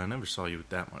too bad. I never saw you with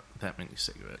that many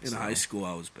cigarettes. In high school,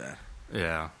 I was bad.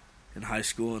 Yeah. In high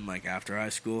school and like after high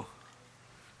school.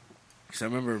 Because I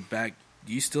remember back,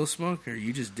 do you still smoke or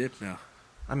you just dip now?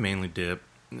 I mainly dip.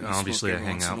 You Obviously, I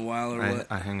hang once out. In a while or what?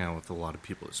 I hang out with a lot of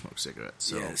people that smoke cigarettes.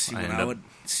 So yeah, see, when I would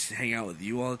hang out with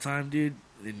you all the time, dude,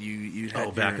 and you'd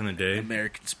have back in the day,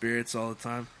 American Spirits all the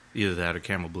time. Either that or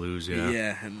Camel Blues, yeah.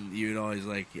 Yeah, and you'd always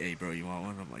like, hey, bro, you want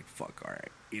one? I'm like, fuck, all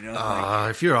right. You know?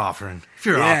 If you're offering,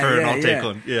 I'll take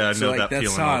one. Yeah, I know like, that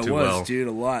feeling all too well. That's how I was, well. dude,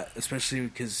 a lot. Especially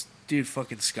because, dude,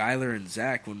 fucking Skylar and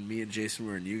Zach, when me and Jason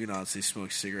were in Huguenots, they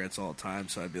smoked cigarettes all the time,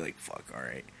 so I'd be like, fuck, all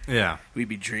right. Yeah. We'd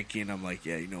be drinking, I'm like,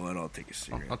 yeah, you know what, I'll take a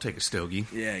cigarette. I'll take a stogie.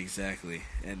 Yeah, exactly.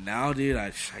 And now, dude,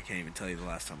 I can't even tell you the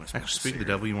last time I smoked a Speak of the cigarette.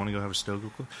 devil, you want to go have a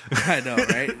stogie? I know,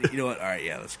 right? You know what? All right,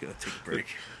 yeah, let's go. Take a break.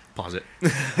 Pause it.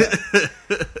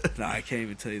 No, I can't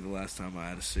even tell you the last time I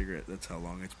had a cigarette. That's how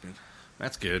long it's been.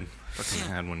 That's good.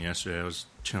 Fucking had one yesterday. I was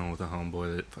chilling with a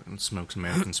homeboy that fucking smokes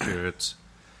American Spirits.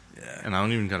 Yeah. And I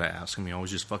don't even gotta ask him. He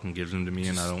always just fucking gives them to me,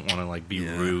 and I don't want to like be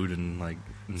rude and like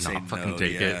not fucking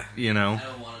take it. You know. I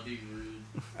don't want to be rude.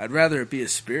 I'd rather it be a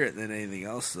spirit than anything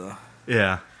else, though.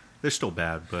 Yeah, they're still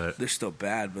bad, but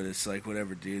it's like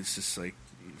whatever, dude. It's just like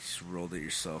you just rolled it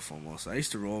yourself almost. I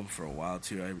used to roll them for a while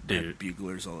too. I had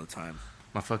buglers all the time.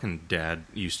 My fucking dad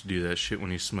used to do that shit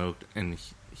when he smoked, and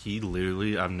he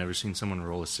literally, I've never seen someone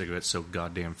roll a cigarette so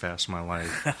goddamn fast in my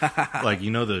life. Like,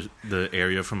 you know the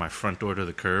area from my front door to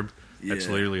the curb? That's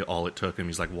literally all it took him.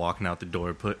 He's like walking out the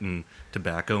door, putting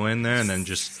tobacco in there, and then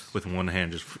just with one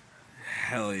hand just...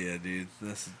 Hell yeah, dude.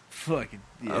 That's fucking...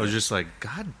 Yeah. I was just like,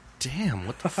 God damn,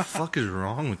 what the fuck is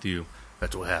wrong with you?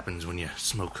 That's what happens when you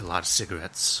smoke a lot of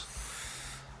cigarettes.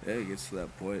 Yeah, it gets to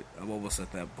that point. I'm almost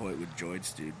at that point with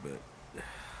joints, dude, but...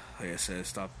 Like I said, I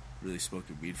stopped really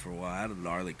smoking weed for a while. I had a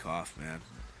gnarly cough, man.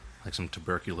 Like some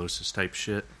tuberculosis type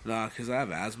shit? Nah, because I have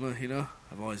asthma, you know?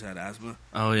 I've always had asthma.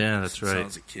 Oh, yeah, that's since right. I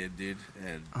was a kid, dude.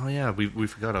 And oh, yeah, we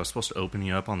forgot. I was supposed to open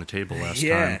you up on the table last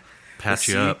time. Patch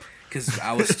you up. Because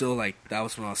I was still like, that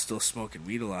was when I was still smoking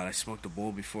weed a lot. I smoked a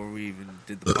bowl before we even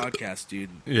did the podcast, dude.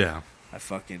 Yeah. I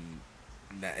fucking...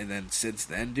 And then since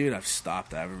then, dude, I've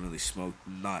stopped. I haven't really smoked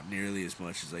not nearly as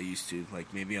much as I used to.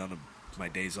 Like, maybe on my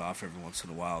days off every once in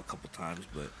a while, a couple times,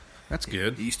 but... That's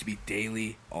good. It used to be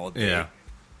daily, all day. Yeah.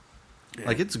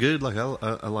 Like, it's good. Like,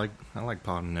 I like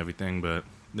pot and everything, but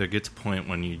there gets a point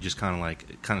when you just kind of like,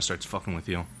 it kind of starts fucking with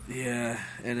you. Yeah,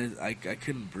 and I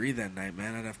couldn't breathe that night,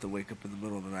 man. I'd have to wake up in the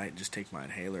middle of the night and just take my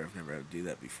inhaler. I've never had to do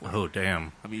that before. Oh,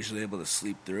 damn. I'm usually able to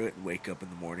sleep through it and wake up in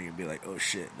the morning and be like, oh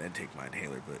shit, and then take my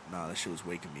inhaler. But nah, that shit was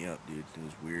waking me up, dude. It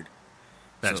was weird.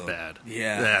 That's bad.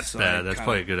 Yeah. That's bad. That's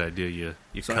probably a good idea.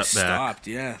 You cut back. Stopped,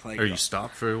 yeah. Like, or you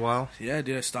stopped for a while? Yeah,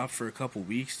 dude. I stopped for a couple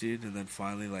weeks, dude. And then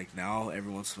finally, like, now,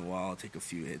 every once in a while, I'll take a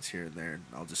few hits here and there, and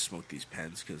I'll just smoke these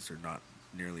pens because they're not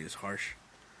nearly as harsh.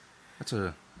 That's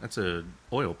a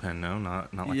oil pen, no?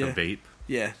 Not like a vape?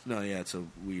 Yeah. No, yeah, it's a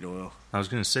weed oil. I was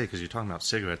going to say, because you're talking about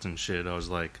cigarettes and shit, I was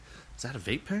like, is that a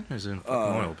vape pen or is it a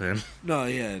fucking oil pen? No,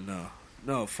 yeah, no.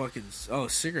 No, fucking... Oh,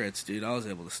 cigarettes, dude. I was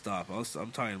able to stop.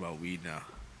 I'm talking about weed now.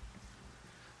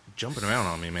 Jumping around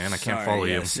on me, man. I can't follow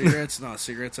you. Cigarettes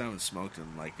I haven't smoked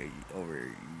in like over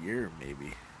a year,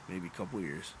 maybe a couple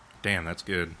years. Damn, that's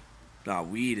good. Nah,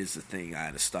 weed is the thing I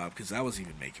had to stop because that was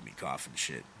even making me cough and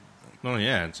shit. Well,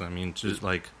 yeah, it's just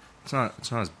like It's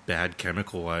not as bad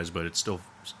chemical wise, but it's still,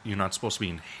 you're not supposed to be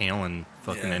inhaling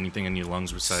fucking anything in your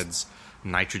lungs besides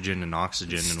nitrogen and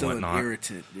oxygen it's and still whatnot. An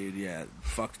irritant, dude. Yeah, it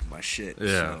fucked my shit.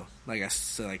 Yeah. So,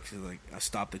 like I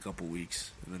stopped a couple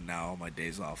weeks, and then now all my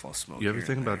days off, I'll smoke. You ever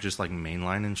think about just like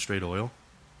mainlining straight oil?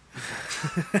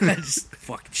 I just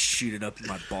fucking shoot it up in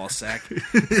my ball sack.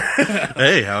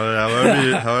 Hey,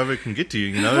 however it can get to you,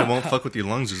 you know, it won't fuck with your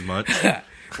lungs as much.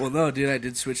 Well, no, dude, I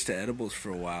did switch to edibles for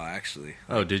a while, actually.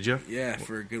 Oh, did you? Yeah,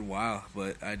 for a good while,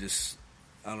 but I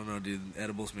don't know, dude.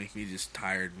 Edibles make me just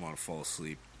tired and want to fall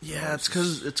asleep. Yeah, it's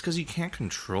because you can't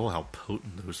control how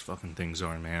potent those fucking things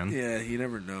are, man. Yeah, you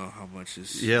never know how much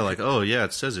is. Yeah, like, oh yeah,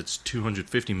 it says it's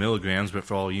 250 milligrams, but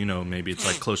for all you know, maybe it's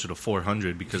like closer to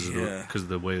 400 because of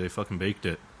the way they fucking baked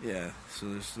it. Yeah, so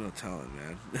there's no telling,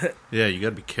 man. Yeah, you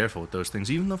gotta be careful with those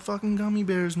things. Even the fucking gummy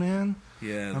bears, man.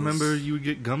 Yeah, I remember you would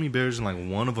get gummy bears, and like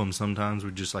one of them sometimes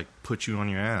would just like put you on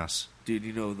your ass. Dude,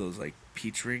 you know those like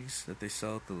peach rings that they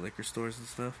sell at the liquor stores and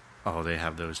stuff? Oh, they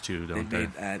have those too, don't they?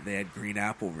 They had green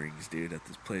apple rings, dude, at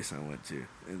this place I went to,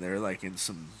 and they're like in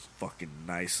some fucking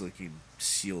nice looking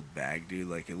sealed bag, dude.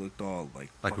 Like it looked all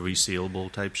like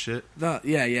resealable type shit. No,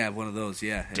 yeah, one of those,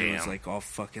 yeah. And Damn. it was like all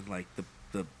fucking like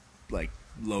the like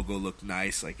logo looked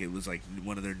nice, like it was like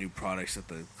one of their new products at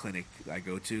the clinic I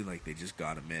go to. Like they just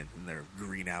got them in, and they're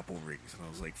green apple rings, and I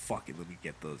was like, "Fuck it, let me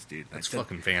get those, dude." That's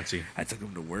fucking fancy. I took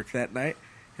them to work that night,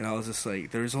 and I was just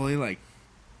like, there was only like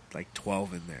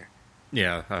 12 in there.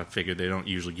 Yeah, I figured they don't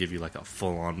usually give you like a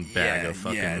full-on bag of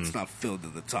fucking... Yeah, it's not filled to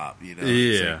the top, you know?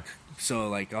 Yeah. So,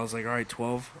 like, I was like, all right,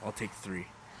 12, I'll take 3.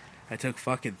 I took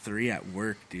fucking 3 at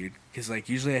work, dude. Because, like,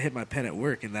 usually I hit my pen at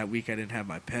work, and that week I didn't have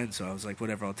my pen, so I was like,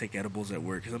 whatever, I'll take edibles at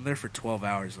work. Because I'm there for 12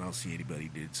 hours, and I don't see anybody,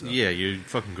 dude. So. Yeah, you're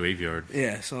fucking graveyard.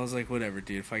 Yeah, so I was like, whatever,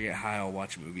 dude. If I get high, I'll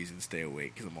watch movies and stay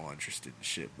awake, because I'm all interested in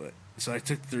shit. But so I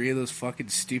took 3 of those fucking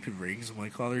stupid rings. I'm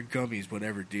like, oh, they're gummies,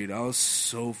 whatever, dude. I was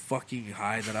so fucking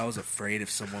high that I was afraid if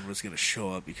someone was going to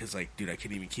show up, because, like, dude, I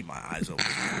couldn't even keep my eyes open.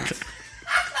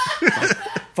 My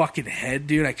fucking head,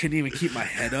 dude. I couldn't even keep my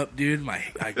head up, dude.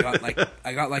 I got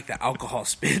like the alcohol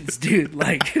spins, dude.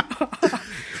 Like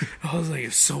I was like,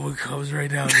 if someone comes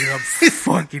right now, dude, I'm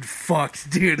fucking fucked,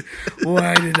 dude.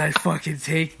 Why did I fucking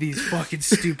take these fucking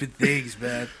stupid things,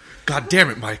 man? God damn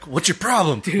it, Mike. What's your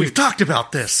problem? Dude, we've talked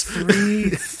about this.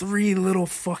 Three little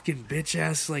fucking bitch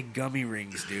ass like gummy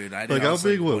rings, dude. Like how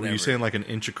big? What were you saying? Like an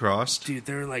inch across? Dude,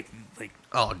 they're like.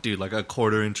 Oh, dude, like a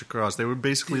quarter inch across. They were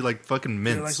basically like fucking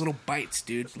mints. They're like little bites,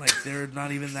 dude. Like they're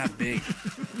not even that big.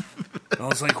 I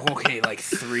was like, okay, like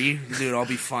 3, dude. I'll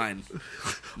be fine.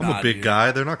 I'm a big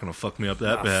guy. They're not gonna fuck me up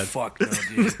that bad. Fuck no,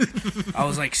 dude. I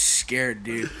was like scared,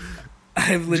 dude.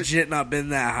 I've legit not been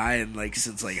that high in like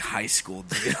since like high school,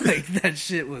 dude. Like that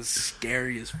shit was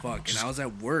scary as fuck. And I was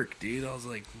at work, dude. I was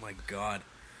like, oh my god.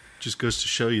 Just goes to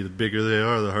show you, the bigger they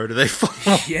are, the harder they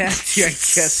fall. Yeah, dude, I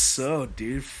guess so,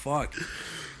 dude. Fuck.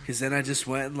 Because then I just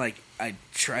went and like I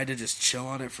tried to just chill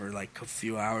on it for like a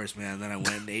few hours, man. Then I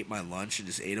went and ate my lunch and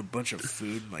just ate a bunch of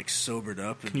food and like sobered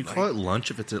up. And, Can you call it lunch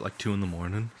if it's at like 2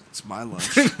 a.m? It's my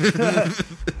lunch.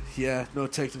 Yeah, no,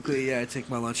 technically, yeah. I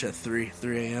take my lunch at 3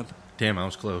 a.m. Damn, I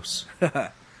was close. Yeah,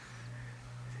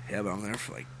 but I'm there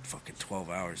for like fucking 12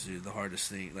 hours, dude. The hardest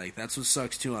thing. Like, that's what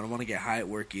sucks, too. I don't want to get high at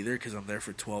work either because I'm there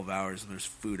for 12 hours and there's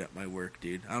food at my work,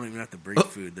 dude. I don't even have to bring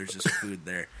food. There's just food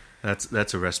there.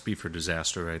 That's a recipe for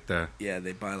disaster right there. Yeah,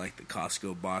 they buy, like, the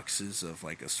Costco boxes of,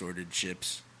 like, assorted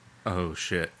chips. Oh,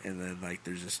 shit. And then, like,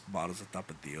 there's just bottles of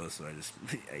Tapatio, so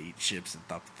I eat chips and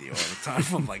Tapatio all the time.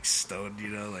 I'm, like, stoned, you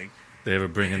know? Like, they ever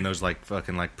bring in those, like,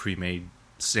 fucking, like, pre-made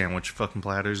sandwich fucking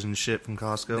platters and shit from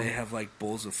Costco? They have like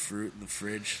bowls of fruit in the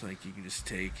fridge, like you can just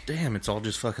take. Damn, it's all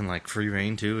just fucking like free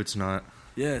reign too. It's not.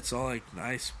 Yeah, it's all like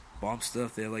nice bomb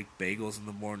stuff. They have like bagels in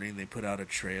the morning. They put out a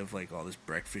tray of like all this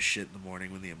breakfast shit in the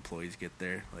morning when the employees get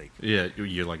there. Like yeah,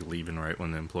 you're like leaving right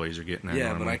when the employees are getting there. Yeah,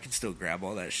 normally. but I can still grab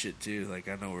all that shit too. Like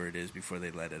I know where it is before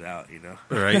they let it out. You know,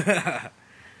 right?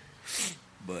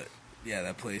 But yeah,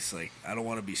 that place, like I don't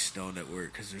want to be stoned at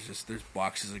work because there's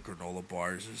boxes of granola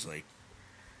bars. There's like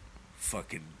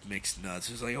fucking mixed nuts.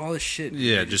 There's like all this shit.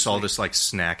 Yeah, just all like, this like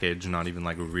snackage, not even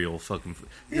like real fucking food.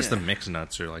 I guess the mixed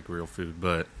nuts are like real food,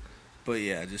 but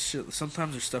yeah, just shit.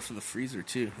 Sometimes there's stuff in the freezer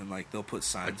too, and like they'll put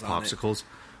signs like on popsicles.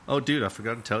 Oh, dude, I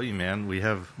forgot to tell you, man. We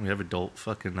have adult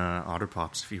fucking Otter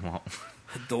Pops if you want.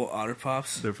 Adult Otter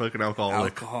Pops? They're fucking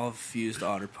alcoholic. Alcohol-infused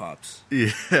Otter Pops.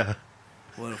 Yeah.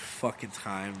 What a fucking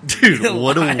time. Dude,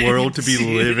 what a world to be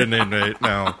living in right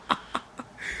now.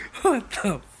 What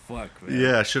the fuck, man?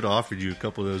 Yeah, I should have offered you a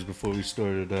couple of those before we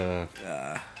started.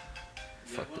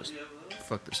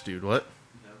 Fuck this dude. What?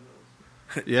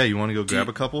 Yeah, you want to go grab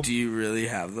a couple? Do you really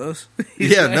have those?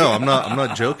 Yeah, no, I'm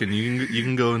not joking. You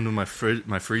can go into my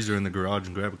freezer in the garage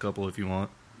and grab a couple if you want.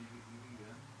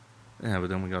 Yeah, but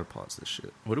then we gotta pause this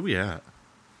shit. What are we at?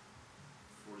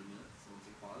 40 minutes. We'll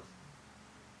take a pause.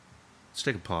 Let's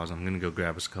take a pause. I'm gonna go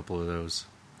grab us a couple of those.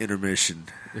 Intermission.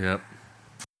 Yep.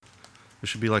 There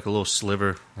should be like a little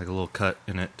sliver, like a little cut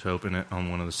in it to open it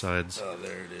on one of the sides. Oh,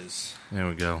 there it is. There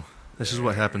we go. This is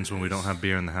what happens when we don't have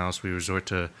beer in the house. We resort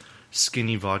to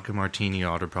skinny vodka martini,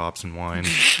 otter pops, and wine.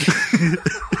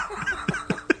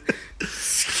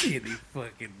 Skinny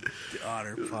fucking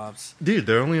otter pops. Dude,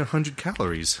 they're only 100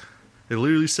 calories. It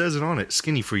literally says it on it.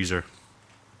 Skinny freezer.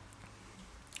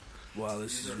 Wow,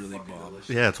 this is really bomb.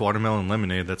 Yeah, it's watermelon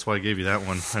lemonade. That's why I gave you that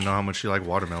one. I know how much you like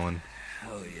watermelon.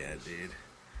 Hell yeah, dude.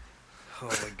 Oh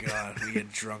my god, we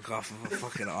get drunk off of a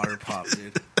fucking otter pop,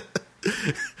 dude.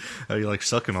 How you like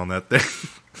sucking on that thing?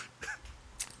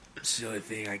 It's the only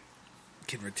thing I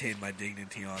can retain my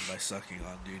dignity on by sucking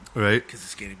on, dude. Right? Because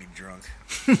it's getting me drunk.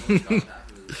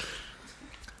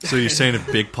 So you're saying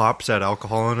if Big Pops had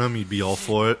alcohol in them, you'd be all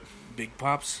for it? Big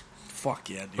Pops?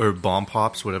 Fuck yeah, dude. Or Bomb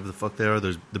Pops, whatever the fuck they are.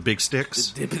 There's the big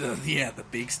sticks. Yeah, the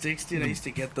big sticks, dude. I used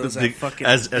to get those Big, at fucking...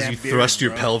 as you thrust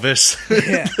your pelvis.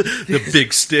 Yeah. The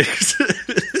big sticks.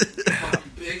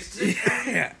 Big stick.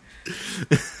 Yeah.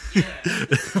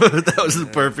 That was the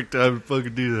perfect time to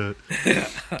fucking do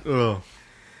that. Oh.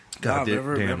 God damn.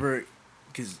 Remember,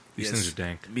 because These things are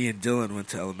dank. me and Dylan went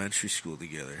to elementary school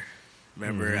together.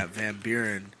 Remember at Van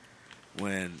Buren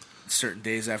when certain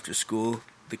days after school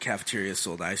the cafeteria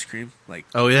sold ice cream? Like,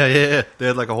 oh yeah. They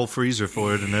had like a whole freezer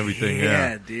for it and everything.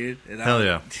 Yeah, dude. And hell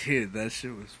yeah, dude. That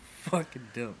shit was fucking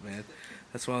dope, man.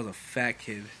 That's why I was a fat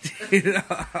kid. Dude.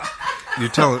 You're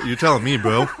telling me,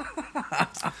 bro.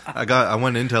 I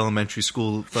went into elementary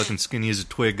school fucking skinny as a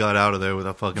twig, got out of there with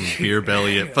a fucking beer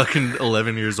belly at fucking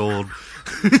 11 years old.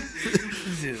 Dude,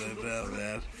 I know,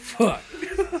 man. Fuck.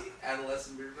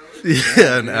 Adolescent beer belly?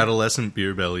 Yeah, an adolescent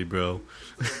beer belly, bro.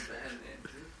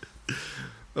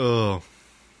 Oh.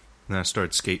 Then I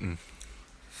started skating.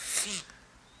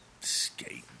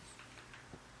 Skating.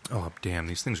 Oh, damn,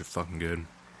 these things are fucking good.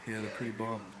 Yeah, they're pretty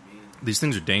bomb. These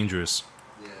things are dangerous.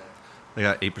 Yeah. They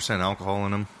got 8% alcohol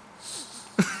in them.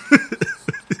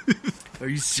 Are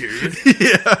you serious?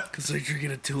 Yeah. Because they're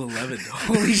drinking a 211.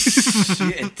 Holy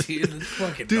shit, dude. That's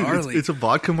fucking gnarly. It's a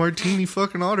vodka martini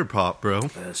fucking otter pop, bro.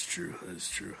 That's true.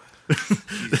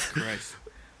 Jesus Christ.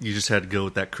 You just had to go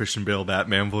with that Christian Bale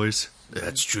Batman voice.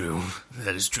 That's true.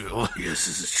 That is true. Yes,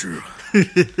 this is true.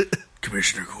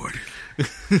 Commissioner Gordon.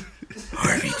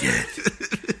 Harvey dead.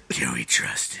 Can we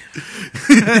trust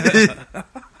him?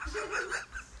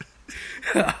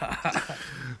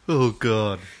 Oh,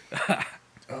 God.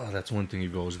 Oh, that's one thing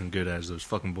you've always been good at is those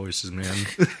fucking voices, man.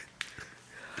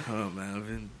 Oh,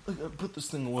 man. I gotta put this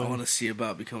thing I away. want to see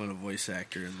about becoming a voice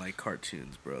actor in, like,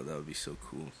 cartoons, bro. That would be so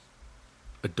cool.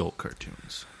 Adult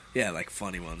cartoons. Yeah, like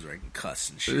funny ones where I can cuss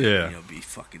and shit. Yeah. You know, be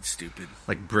fucking stupid.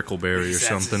 Like Brickleberry or That's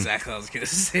something. exactly what I was going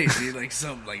to say, dude. Like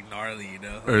something, like, gnarly, you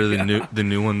know? Or the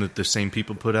new one that the same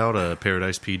people put out,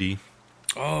 Paradise PD.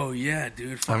 Oh, yeah,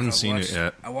 dude. Fuck, I haven't seen it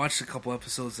yet. I watched a couple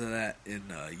episodes of that in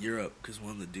Europe because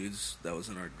one of the dudes that was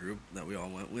in our group that we all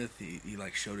went with, he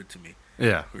like, showed it to me.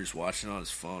 Yeah. We were just watching it on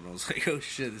his phone. I was like, oh,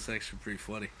 shit, this is actually pretty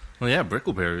funny. Well, yeah,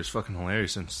 Brickleberry is fucking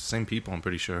hilarious. And it's the same people, I'm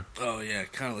pretty sure. Oh, yeah,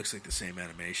 it kind of looks like the same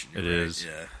animation. It right. is.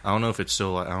 Yeah. I don't know if it's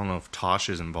still. I don't know if Tosh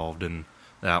is involved in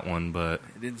that one, but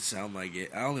It didn't sound like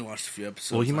it. I only watched a few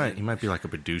episodes. well, he might be like a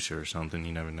producer or something.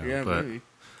 You never know. Yeah, but maybe.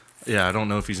 yeah, I don't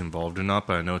know if he's involved or not.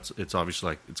 But I know it's obviously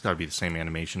like it's got to be the same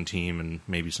animation team and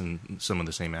maybe some of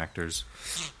the same actors.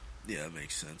 Yeah, that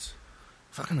makes sense.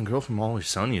 Fucking the girl from Always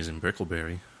Sunny is in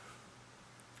Brickleberry.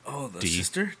 Oh, the D.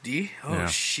 sister? D? Oh, Yeah.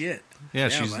 shit. Yeah,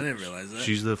 Damn, I didn't realize that.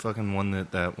 She's the fucking one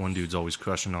that one dude's always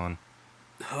crushing on.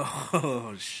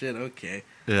 Oh, shit, okay.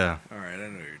 Yeah. Alright, I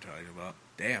know what you're talking about.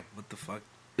 Damn, what the fuck?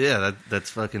 Yeah,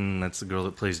 that's the girl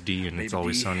that plays D and It's Baby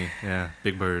Always D. Sunny. Yeah,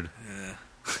 Big Bird. Yeah.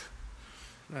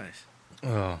 Nice.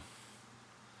 Oh.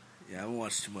 Yeah, I haven't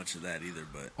watched too much of that either,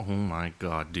 but... Oh my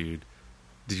god, dude.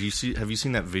 Have you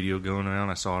seen that video going around?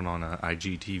 I saw it on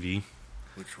IGTV.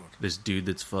 Which one? This dude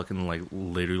that's fucking like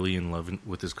literally in love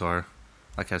with his car.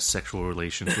 Like has sexual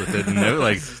relations with it. And they're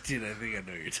like, Dude, I think I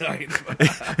know what you're talking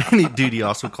about. and he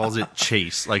also calls it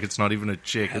Chase. Like it's not even a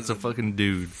chick. It's a fucking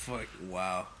dude. Fuck,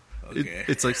 wow. Okay.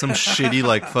 It's like some shitty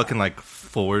like fucking like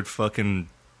Ford fucking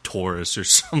Taurus or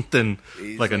something.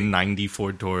 He's Like a like- 90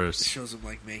 Ford It Taurus. shows him,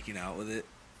 like, making out with it.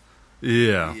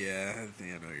 Yeah. Yeah, I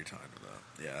think I know what you're talking about.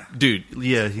 Yeah. Dude,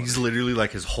 yeah, he's literally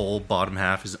like his whole bottom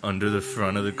half is under the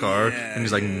front of the car, Yeah, and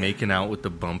he's like yeah. making out with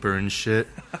the bumper and shit.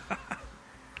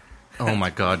 Oh my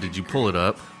god, did you pull it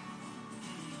up?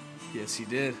 Yes, he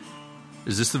did.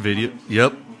 Is this the video?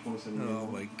 Yep. Oh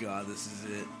my god, this is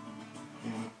it.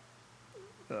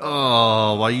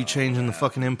 Oh, why are you changing the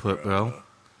fucking input, bro?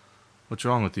 What's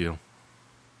wrong with you?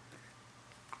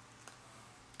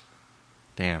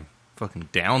 Damn, fucking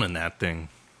down in that thing.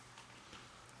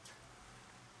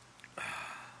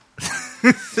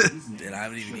 Dude, I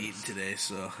haven't even eaten today,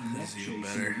 so this is even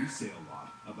better.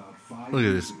 Look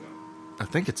at this. I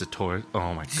think it's a Taurus.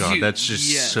 Oh my god, Dude, that's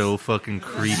just yes. so fucking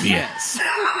creepy. Yes.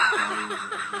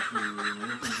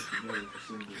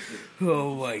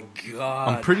 Oh my god.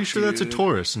 I'm pretty sure that's a dude.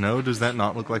 Taurus. No, does that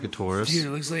not look like a Taurus? Dude, it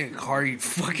looks like a car you'd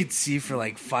fucking see for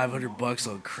like $500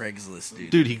 on Craigslist, dude.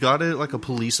 Dude, he got it at like a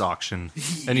police auction.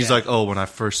 And he's Yeah. like, oh, when I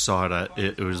first saw it,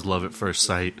 it was love at first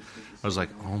sight. I was like,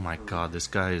 oh my god, this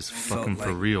guy is fucking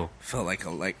for real. Felt like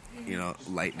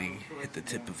lightning hit the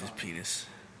tip of his penis.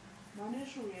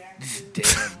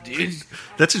 Damn, dude.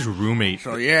 That's his roommate.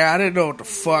 So yeah, I didn't know what the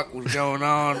fuck was going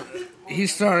on. He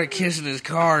started kissing his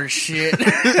car and shit.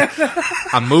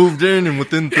 I moved in, and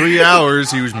within 3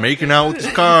 hours, he was making out with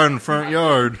his car in the front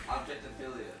yard.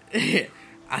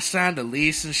 I signed a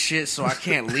lease and shit, so I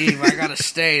can't leave. I gotta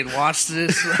stay and watch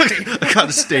this. I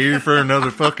gotta stay here for another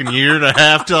fucking year and a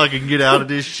half till I can get out of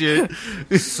this shit.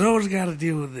 Someone's gotta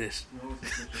deal with this.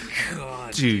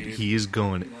 God, Dude, he is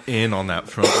going in on that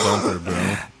front bumper,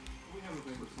 bro.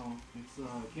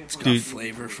 It's got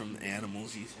flavor from the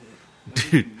animals he's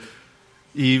hit.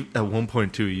 Dude, at one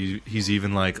point too, he's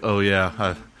even like, "Oh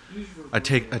yeah, I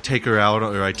take her out,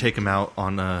 or I take him out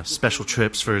on special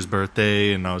trips for his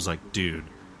birthday," and I was like, "Dude,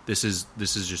 this is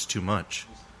just too much."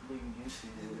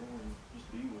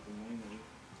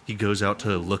 He goes out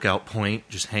to Lookout Point,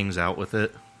 just hangs out with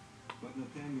it. But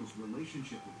Nathaniel's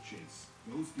relationship with Chase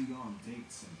goes beyond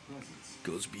dates and presents.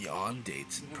 Goes beyond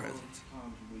dates and presents.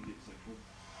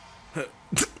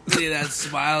 Look at that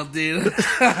smile, dude.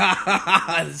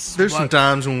 There's some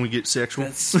times when we get sexual.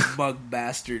 That smug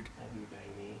bastard.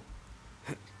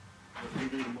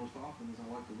 Most often is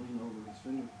I like to lean over his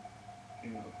finger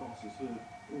and across his hood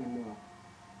and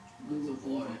do things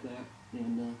like that.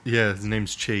 And Yeah, his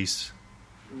name's Chase.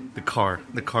 The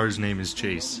car's name is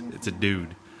Chase. It's a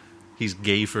dude. He's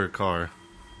gay for a car.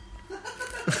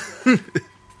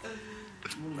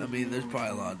 I mean, there's probably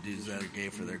a lot of dudes that are gay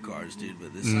for their cars, dude.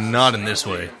 But this is Not in this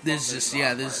way. this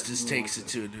just takes it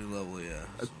to a new level. Yeah,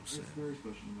 that's what I'm saying.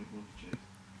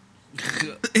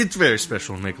 It's very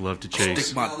special to make love to Chase.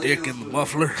 Stick my dick in the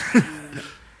muffler.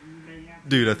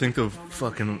 Dude, I think the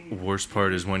fucking worst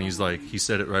part is when he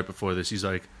said it right before this. He's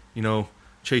like, you know,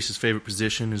 Chase's favorite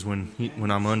position is when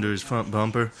I'm under his front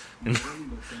bumper. And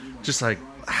just like,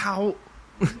 how?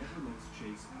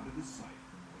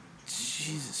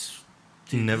 Jesus.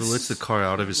 He never lets the car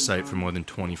out of his sight for more than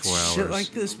 24 hours. Shit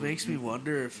like this makes me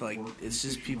wonder if it's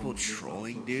just people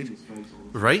trolling, dude,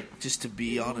 Right? just to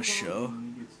be on a show.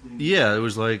 Yeah, it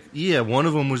was like, one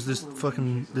of them was this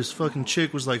fucking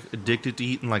chick was like addicted to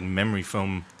eating like memory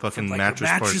foam fucking Like mattress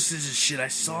parts. mattresses and shit. I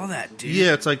saw that, dude.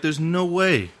 Yeah, it's like there's no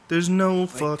way. There's no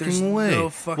fucking there's way. no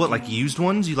fucking- What, like used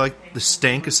ones? You like the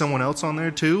stank of someone else on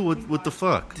there too? What the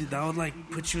fuck? Dude, that would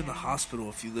put you in the hospital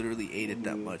if you literally ate it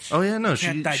that much. Oh yeah, no, You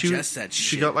can't digest that she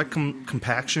shit. got like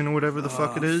compaction or whatever the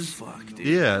fuck it is. Fuck, dude.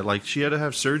 Yeah, like she had to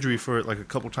have surgery for it like a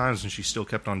couple times, and she still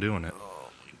kept on doing it. Oh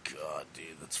my god, dude,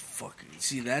 that's fucking.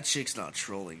 See, that chick's not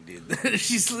trolling, dude.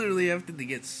 She's literally having to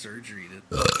get surgery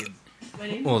to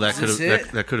fucking. Well, that could Is have this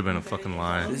it? that could have been a fucking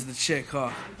lie. This is the chick,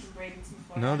 huh?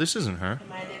 No, this isn't her.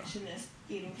 My addiction is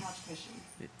eating couch cushions.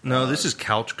 No, this is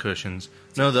couch cushions.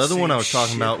 No, the other one I was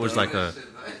talking about was like a.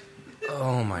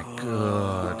 Oh my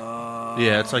god.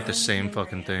 Yeah, it's like the same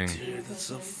fucking thing. Dude, that's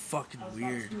so fucking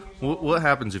weird. What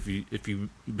happens if you've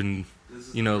been,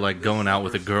 like going out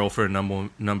with a girl for a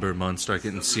number of months, start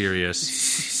getting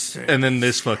serious, and then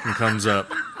this fucking comes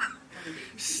up?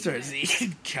 Starts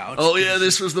eating couch. Oh yeah,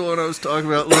 this was the one I was talking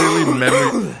about. Literally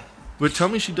memory. But tell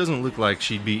me she doesn't look like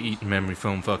she'd be eating memory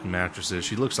foam fucking mattresses.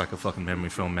 She looks like a fucking memory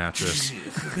foam mattress.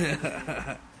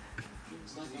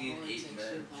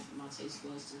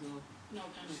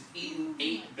 Eating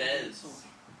 8 beds.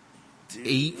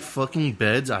 8 fucking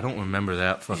beds? I don't remember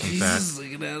that fucking He's fact. just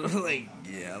looking at him like,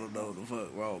 yeah, I don't know what the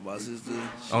fuck wrong with my sister.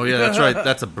 Oh yeah, that's right.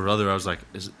 That's a brother. I was like,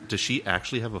 does she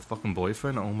actually have a fucking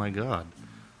boyfriend? Oh my god.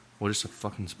 What is a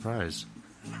fucking surprise.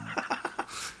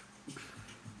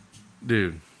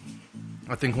 Dude,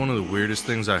 I think one of the weirdest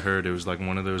things I heard, it was like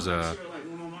one of those, Sure, like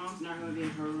when my mom's not gonna be in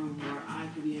her room, or I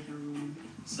could be in her room.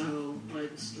 So,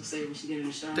 let's say when she get in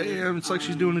the shower. damn, it's like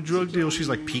she's doing a drug deal. She's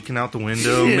like peeking out the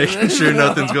window, making sure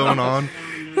nothing's going on.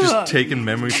 Just taking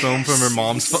memory foam from her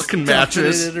mom's fucking Stuffing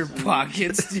mattress. it in her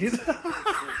pockets, dude.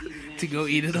 To go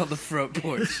eat it on the front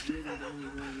porch.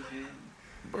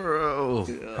 Bro,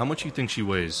 how much you think she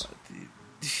weighs?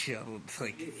 Yeah,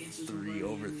 like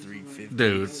over 350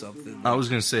 Dude, or something. I was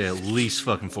gonna say at least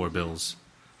fucking $4.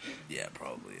 Yeah,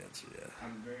 probably. That's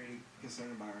I'm very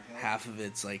concerned about her health. half of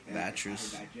it's like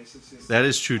mattress. That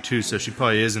is true too. So she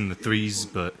probably is in the threes,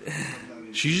 but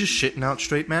she's just shitting out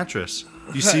straight mattress.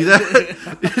 You see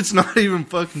that? It's not even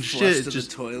fucking shit. Flushed It's to just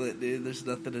the toilet, dude. There's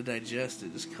nothing to digest.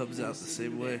 It just comes out the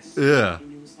same way. yeah.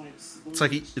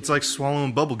 It's like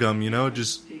swallowing bubble gum. You know, it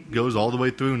just goes all the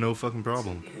way through, no fucking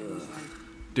problem.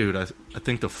 Dude, I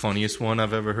think the funniest one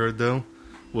I've ever heard though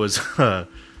was it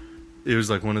was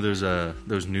like one of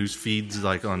those news feeds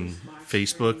like on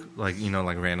Facebook, like you know,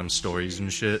 like random stories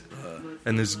and shit.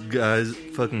 And this guy's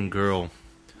fucking girl,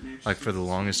 like for the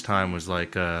longest time, was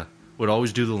like would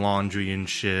always do the laundry and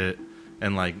shit,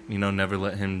 and like you know never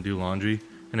let him do laundry.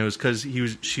 And it was because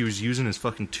she was using his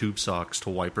fucking tube socks to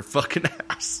wipe her fucking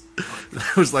ass.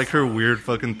 That was like her weird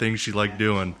fucking thing she liked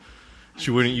doing.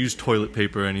 She wouldn't use toilet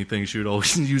paper or anything. She would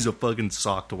always use a fucking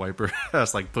sock to wipe her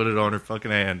ass, like put it on her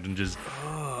fucking hand and just...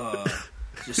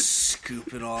 Just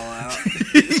scoop it all out.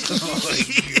 Oh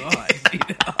my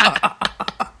god,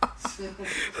 dude.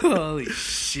 Holy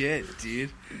shit,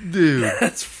 dude. Dude.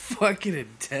 That's fucking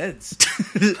intense.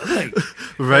 Like,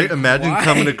 right? like, Imagine why,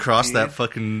 coming across dude? that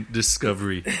fucking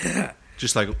discovery.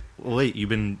 Just like, wait, you've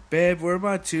been... Babe, where are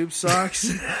my tube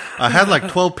socks? I had like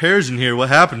 12 pairs in here. What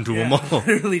happened to them all?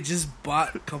 Literally just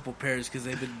bought a couple pairs because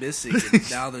they've been missing,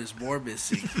 and now there's more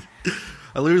missing.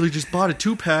 I literally just bought a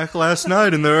 2-pack last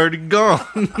night and they're already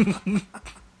gone.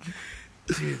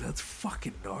 Dude, that's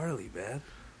fucking gnarly, man.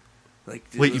 Like,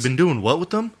 dude, Wait, you've been doing what with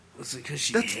them? Was it 'cause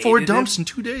she That's hated 4 dumps him? in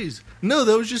 2 days. No,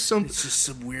 that was just some... It's just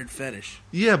some weird fetish.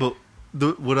 Yeah, but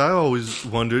what I always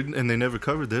wondered, and they never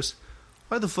covered this,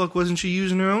 why the fuck wasn't she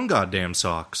using her own goddamn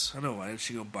socks? I don't know, why didn't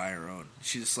she go buy her own?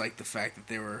 She just liked the fact that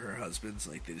they were her husbands,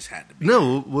 like they just had to be.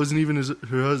 No, it wasn't even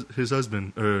his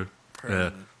husband, or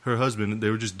Her her husband. They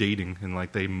were just dating, and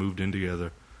like they moved in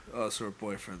together. Oh, so her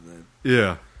boyfriend then.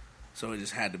 Yeah, So it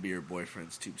just had to be her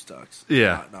boyfriend's tube stocks.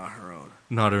 Yeah. Not her own.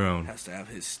 not her own. Has to have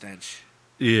his stench,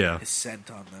 Yeah, his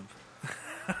scent on them.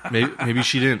 maybe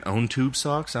she didn't own tube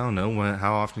socks. I don't know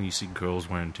how often you see girls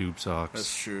wearing tube socks.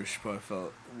 That's true. She probably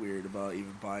felt weird about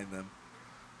even buying them.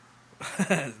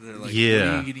 They're like, Yeah. what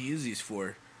are you going to use these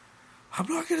for? I'm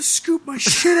not going to scoop my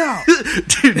shit out.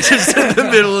 Dude, just in the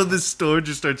middle of the store,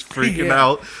 just starts freaking Yeah.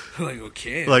 out. Like,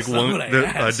 okay. Like that's not one, what I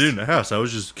asked. didn't ask. I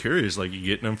was just curious. Like, you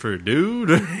getting them for a dude?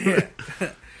 Yeah.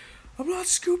 I'm not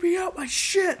scooping out my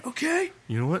shit, okay?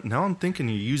 You know what? Now I'm thinking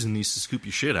you're using these to scoop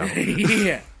your shit out.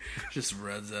 Yeah. Just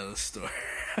runs out of the store.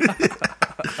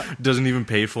 Doesn't even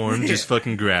pay for them. Just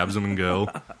fucking grabs them and go.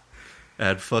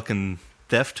 Add fucking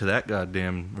theft to that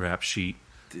goddamn rap sheet.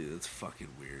 Dude, that's fucking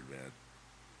weird, man.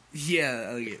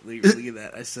 Yeah, look at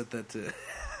that. I sent that to...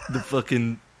 The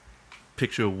fucking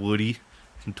picture of Woody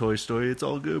from Toy Story. It's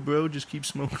all good, bro. Just keep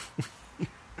smoking.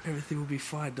 Everything will be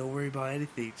fine. Don't worry about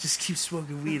anything. Just keep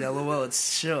smoking weed. LOL.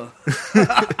 It's chill.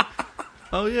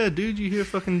 Oh, yeah, dude. You hear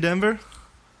fucking Denver?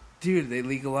 Dude, they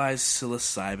legalized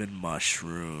psilocybin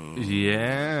mushrooms.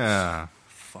 Yeah.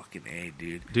 Fucking A,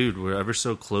 dude. Dude, we're ever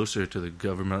so closer to the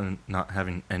government not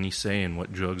having any say in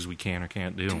what drugs we can or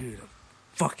can't do. Dude,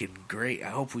 fucking great. I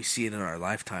hope we see it in our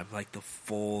lifetime. Like the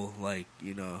full, like,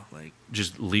 you know, like...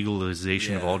 Just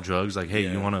legalization of Yeah. all drugs. Like, hey,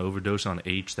 Yeah. you want to overdose on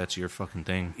H? That's your fucking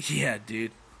thing. Yeah,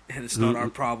 dude. And it's not our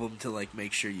problem to, like,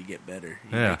 make sure you get better.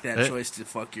 You Yeah. make that choice to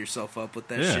fuck yourself up with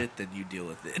that Yeah. shit, then you deal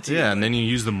with it. Yeah, and then you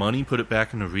use the money, put it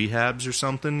back into rehabs or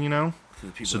something, you know? For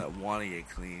the people So- that want to get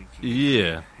clean.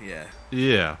 Yeah. Yeah.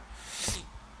 Yeah.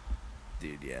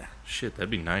 Dude, yeah. Shit, that'd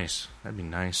be nice. That'd be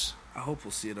nice. I hope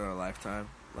we'll see it in our lifetime.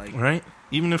 Like, Right?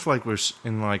 Even if, like, we're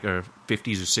in, like, our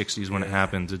 50s or 60s when it Yeah.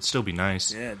 happens, it'd still be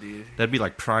nice. yeah, dude. That'd be,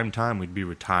 like, prime time. We'd be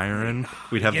retiring.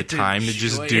 We'd have the Get to time to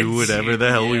just enjoy do it, whatever dude. the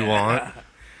hell we Yeah. want.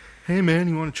 Hey, man,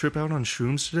 you want to trip out on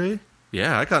shrooms today?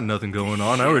 Yeah, I got nothing going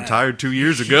on. I Yeah. retired 2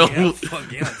 years ago. Yeah,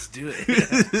 fuck yeah, let's do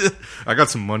it. I got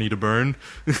some money to burn.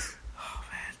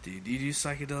 Dude, do you do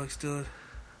psychedelics,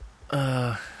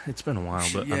 Dylan? It's been a while,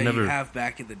 but yeah, I've never... you have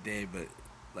back in the day, but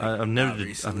like, I've not never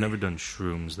recently. done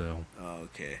shrooms, though. Oh,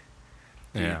 okay.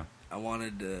 Dude, Yeah. I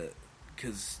wanted to,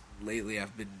 because lately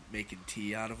I've been making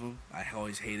tea out of them. I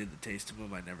always hated the taste of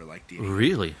them. I never liked eating them.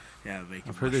 Really? Yeah, I'm making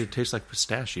I've heard they taste like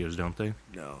pistachios, don't they?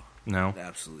 No, No?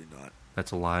 absolutely not.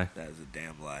 That's a lie. That is a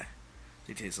damn lie.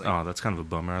 They taste like... Oh, that's kind of a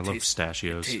bummer. I love taste-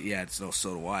 pistachios. yeah, it's no,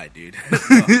 so do I, dude.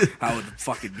 I would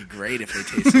fucking be great if they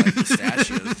tasted like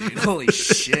pistachios, dude. Holy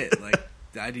shit. Like,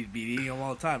 I'd be eating them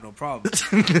all the time, no problem.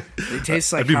 They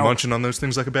taste like I'd be munching on those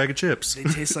things like a bag of chips. They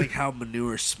taste like how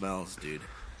manure smells, dude.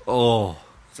 Oh.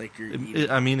 It's like you're eating.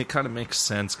 I mean, it kind of makes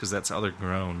sense because that's how they're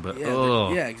grown, but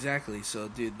yeah, exactly. So,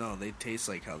 dude, no, they taste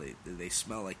like how they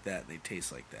smell like that, and they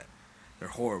taste like that. They're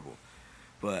horrible.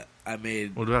 But I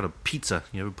made... What about a pizza?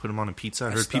 You ever put them on a pizza? I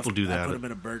heard people do that. I put them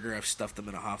in a burger. I've stuffed them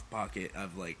in a Hot Pocket.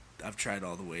 I've tried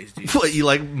all the ways, dude. What, you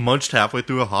like munched halfway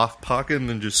through a Hot Pocket and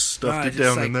then just stuffed it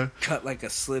down in there? Cut like a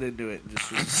slit into it and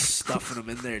just was stuffing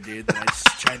them in there, dude. Then I just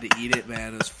tried to eat it,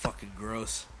 man. It was fucking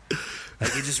gross.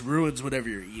 Like, it just ruins whatever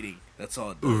you're eating. That's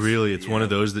all it does. Really? It's one of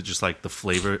those that just like the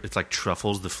flavor, it's like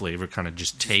truffles, the flavor kind of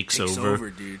just takes over.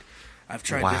 Dude. I've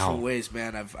tried different ways,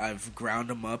 man. I've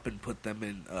ground them up and put them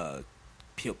in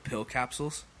pill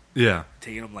capsules. Yeah.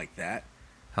 Taking them like that.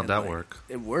 How'd that work?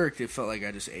 It worked. It felt like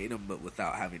I just ate them, but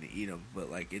without having to eat them. But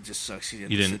like, it just sucks. You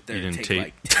didn't sit there you and didn't take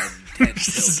like 10 pill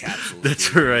capsules.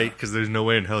 That's dude, right, because there's no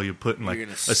way in hell you're putting like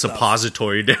a stuff.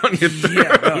 suppository down your throat.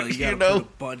 Yeah, no, you gotta put a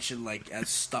bunch and like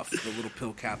stuff the little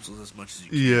pill capsules as much as you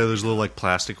can. Yeah, there's little like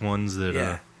plastic ones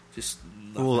that. Just.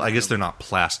 Well, I guess they're not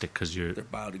plastic because they're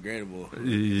biodegradable.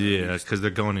 Yeah, because they're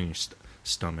going in your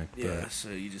stomach. Yeah, so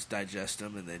you just digest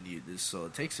them, and then so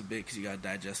it takes a bit because you got to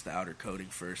digest the outer coating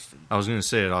first. And, I was gonna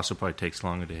say it also probably takes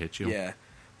longer to hit you. Yeah,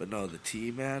 but no, the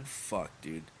tea, man, fuck,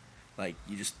 dude. Like,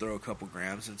 you just throw a couple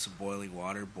grams in some boiling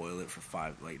water, boil it for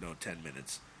 10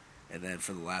 minutes, and then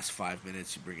for the last 5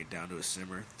 minutes, you bring it down to a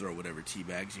simmer. Throw whatever tea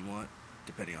bags you want,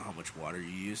 depending on how much water you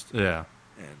used. Yeah.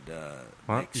 And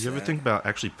well, did you ever think about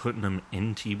actually putting them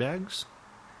in tea bags?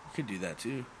 You could do that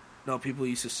too. No, people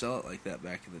used to sell it like that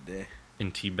back in the day.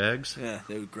 In tea bags? Yeah,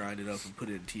 they would grind it up and put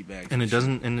it in tea bags. And it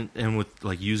doesn't, and with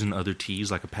like using other teas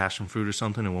like a passion fruit or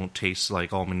something, it won't taste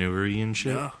like all manure-y and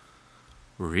shit? No.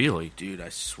 Really? Dude, I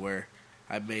swear.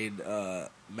 I made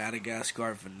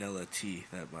Madagascar vanilla tea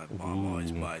that my mom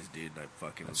always buys, dude. That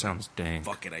sounds dang.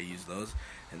 Fuck it, I use those.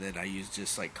 And then I used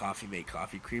just like coffee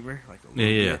creamer, like a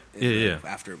little bit.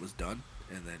 After it was done,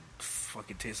 and then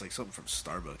fucking tastes like something from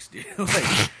Starbucks, dude.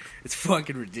 Like, it's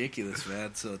fucking ridiculous,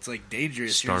 man. So it's like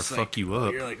dangerous. Starfuck you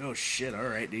up. You're like, oh shit, all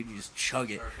right, dude. You just chug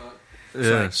it.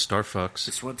 Yeah, Starfucks.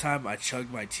 This one time I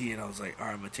chugged my tea and I was like, all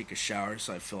right, I'm gonna take a shower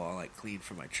so I feel all like clean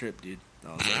for my trip, dude.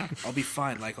 I was like, I'll be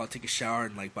fine. Like, I'll take a shower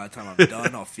and like by the time I'm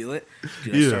done, I'll feel it.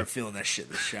 Dude, I start feeling that shit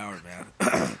in the shower,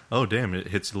 man. Oh damn, it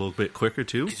hits a little bit quicker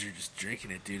too. Because you're just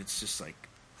drinking it, dude. It's just like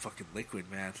fucking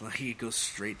liquid, man. Like, it goes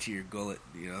straight to your gullet,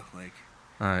 you know, like.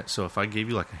 All right, so if I gave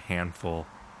you like a handful,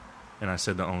 and I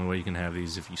said the only way you can have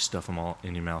these if you stuff them all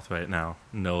in your mouth right now,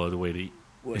 no other way to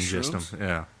ingest them.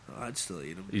 Yeah. Oh, I'd still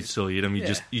eat them. You'd still eat them.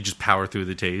 You just power through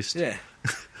the taste. Yeah.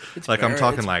 Like I'm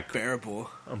talking like bearable.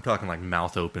 I'm talking like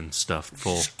mouth open, stuffed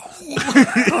full.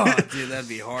 Oh, dude, that'd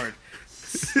be hard.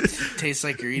 Tastes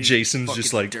like you're eating. Jason's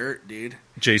just like dirt, dude.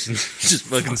 Jason's just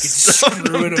fucking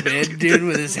screwing him in, dude,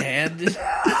 with his hand.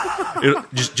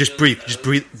 Just breathe.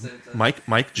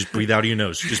 Mike, just breathe out of your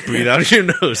nose. Just breathe out of your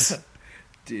nose.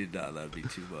 Dude, no, that'd be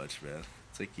too much, man.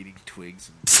 It's like eating twigs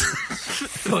and dirt.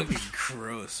 It's fucking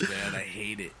gross, man. I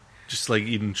hate it. Just like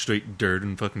eating straight dirt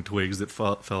and fucking twigs that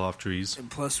fell off trees. And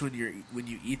plus, when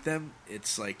you eat them,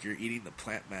 it's like you're eating the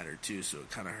plant matter too, so it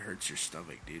kind of hurts your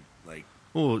stomach, dude. Like,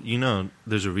 well, you know,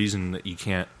 there's a reason that you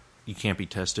can't be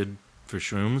tested for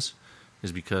shrooms,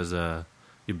 is because you're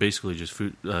basically just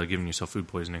giving yourself food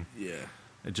poisoning. Yeah,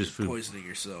 it's just food poisoning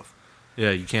yourself.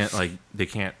 Yeah, you can't they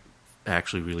can't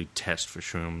actually really test for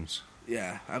shrooms.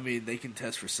 Yeah, I mean they can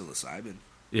test for psilocybin.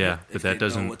 Yeah, but that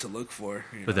doesn't know what to look for.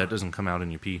 But that doesn't come out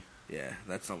in your pee. Yeah,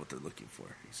 that's not what they're looking for.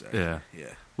 Exactly. Yeah.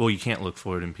 Yeah. Well, you can't look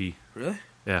for it in pee. Really?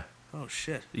 Yeah. Oh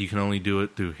shit. You can only do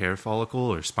it through hair follicle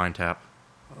or spine tap.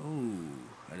 Oh,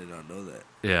 I did not know that.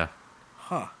 Yeah.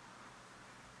 Huh.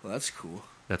 Well, that's cool.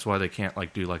 That's why they can't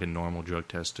like do like a normal drug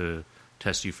test to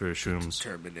test you for shrooms.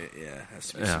 Determine it, yeah. It has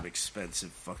to be some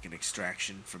expensive fucking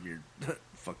extraction from your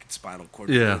fucking spinal cord.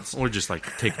 Yeah, or just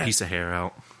like take a piece of hair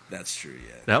out. That's true,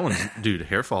 yeah. That one's, dude,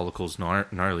 hair follicles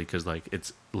gnarly because like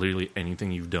it's literally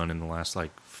anything you've done in the last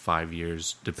like 5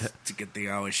 years. It's a good thing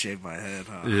I always shave my head,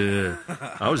 huh? Yeah,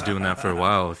 I was doing that for a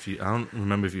while. I don't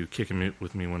remember if you were kicking it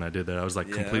with me when I did that. I was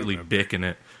like completely dicking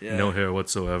it, no hair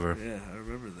whatsoever. Yeah, I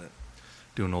remember that.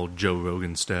 Doing old Joe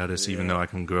Rogan status, even though I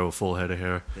can grow a full head of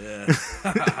hair. Yeah.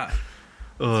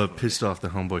 Pissed off the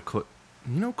homeboy.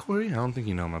 You know Corey? I don't think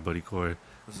you know my buddy Corey.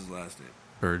 What's his last name?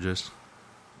 Burgess.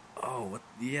 Oh, what?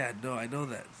 Yeah, no, I know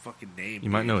that fucking name. You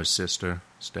might know his sister,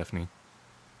 Stephanie.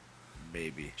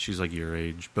 Maybe. She's like your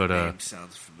age, but name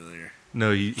sounds familiar.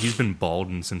 No, he's been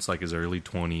balding since like his early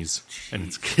 20s, and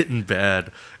it's getting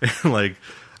bad. And like,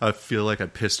 I feel like I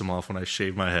pissed him off when I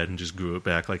shaved my head and just grew it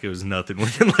back like it was nothing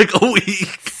within like a week.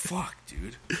 Fuck,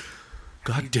 dude.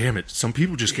 God damn it. Some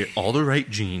people just get all the right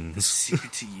genes.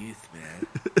 Secret to youth, man.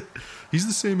 He's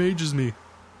the same age as me.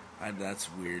 That's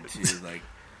weird, too. Like,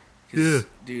 Yeah.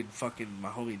 dude, fucking my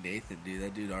homie Nathan, dude,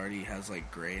 that dude already has,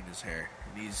 like, gray in his hair.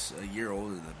 And he's a year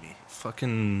older than me.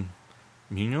 Fucking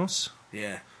Munoz?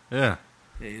 Yeah. Yeah.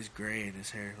 Yeah, he's gray in his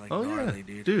hair. Like, Oh, gnarly,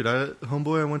 yeah. dude. Dude,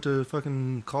 homeboy I went to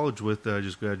fucking college with that I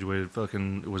just graduated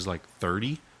fucking was like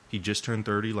 30. He just turned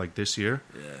 30 like this year.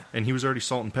 Yeah. And he was already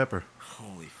salt and pepper.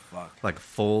 Holy fuck. Like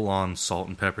full on salt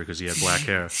and pepper because he had black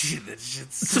hair. Dude, that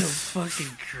shit's so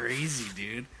fucking crazy,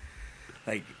 dude.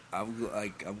 Like, I'm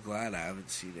glad I haven't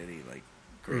seen any, like,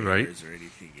 gray hairs or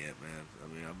anything yet, man. I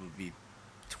mean, I'm gonna be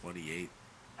 28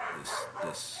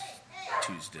 this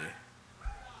Tuesday.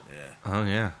 Yeah. Oh,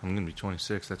 yeah. I'm going to be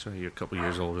 26. That's right. You're a couple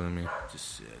years older than me.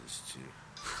 Just two.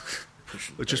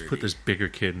 Let's just put this bigger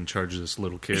kid in charge of this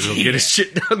little kid. He'll get his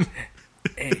shit done.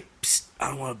 Hey, psst, I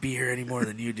don't want to be here any more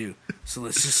than you do. So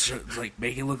let's just, like,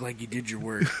 make it look like you did your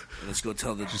work. And let's go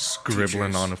tell the Just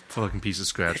scribbling on a fucking piece of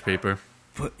scratch paper.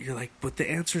 But you're like, but the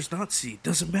answer's not C.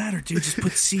 Doesn't matter, dude. Just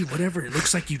put C, whatever. It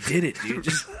looks like you did it, dude.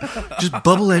 Just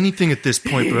bubble anything at this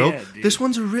point, bro. Yeah, this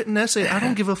one's a written essay. I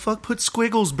don't give a fuck. Put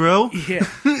squiggles, bro. Yeah.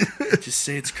 Just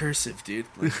say it's cursive, dude.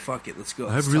 Like, fuck it. Let's go.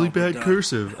 I have really bad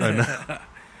cursive. I know.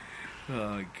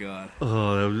 Oh, God.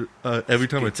 Oh, every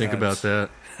time I think about that.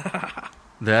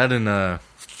 That and, the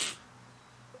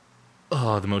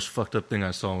most fucked up thing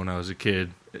I saw when I was a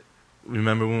kid.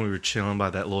 Remember when we were chilling by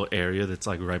that little area that's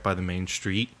like right by the main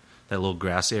street? That little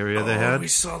grass area they had? We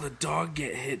saw the dog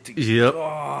get hit. Yep.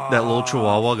 That little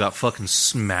chihuahua got fucking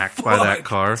smacked by that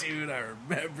car. Dude, I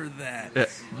remember that. Yeah,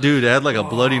 dude, it had like a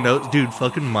bloody nose. Dude,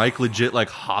 fucking Mike legit like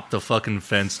hopped the fucking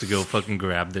fence to go fucking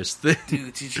grab this thing. Dude,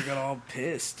 the teacher got all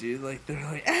pissed, dude. Like, they're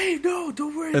like, hey, no,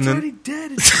 don't worry, And it's then- already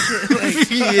dead and shit.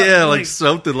 Like, Yeah, like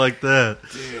something like that.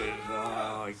 dude,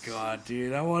 oh my God,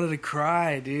 dude. I wanted to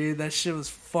cry, dude. That shit was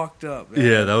fucked up, man.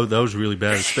 Yeah, that was really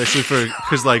bad, especially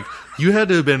because like you had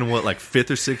to have been in what, like 5th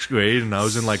or 6th grade, and I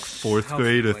was in like 4th Something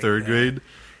grade or like 3rd that. grade.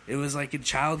 It was like in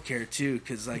childcare too,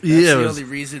 because like that's Yeah, it the was- only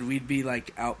reason we'd be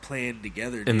like out playing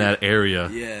together, dude. In that area.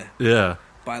 Yeah, Yeah.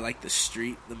 by like the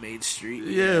street, the main street.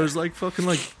 Yeah, it was like fucking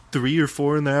like 3 or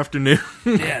 4 in the afternoon.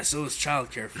 Yeah, so it was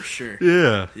childcare for sure.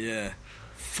 Yeah. Yeah.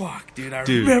 Fuck, dude, I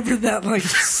Dude. remember that like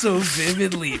so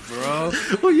vividly, bro.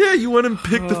 Well, yeah, you went and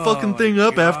picked the fucking thing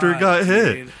up after it got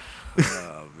hit. Dude.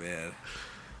 Oh man,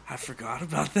 I forgot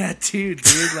about that too,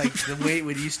 dude. Like the way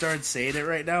when you started saying it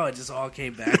right now, it just all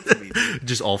came back to me, dude.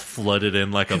 Just all flooded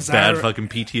in like a 'Cause bad I fucking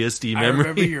PTSD I memory.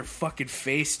 remember your fucking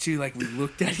face too. Like we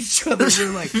looked at each other, we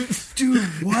were like, "Dude,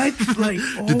 what? Like,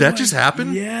 oh Did that my- just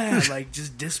happen? Yeah, like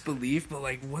just disbelief, but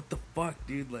like, what the fuck,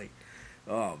 dude? Like,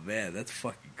 oh man, that's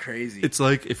fucking crazy. It's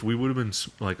like if we would have been,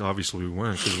 like, obviously we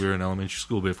weren't because we were in elementary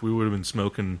school, but if we would have been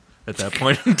smoking at that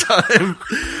point in time,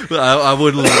 I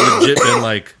would have legit been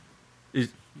like,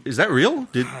 is that real?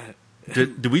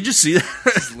 Did we just see that?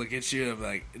 Just look at you and I'm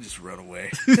like, just run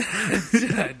away.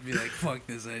 I'd be like, fuck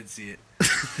this, I didn't see it.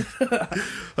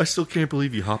 I still can't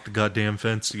believe you hopped the goddamn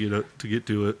fence to get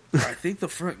to it. I think the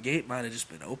front gate might have just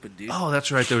been open, dude. Oh,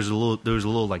 that's right. There was a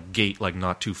little like gate like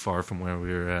not too far from where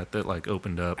we were at that like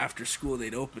opened up. After school,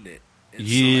 they'd open it. And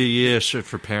Yeah, shit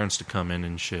for parents to come in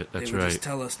and shit. That's they would right. just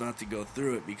tell us not to go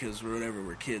through it because whenever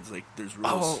we're kids, like there's rules.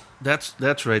 Oh,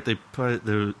 that's right. They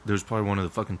there's probably one of the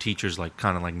fucking teachers like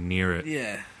kind of like near it,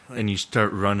 Yeah. Like, and you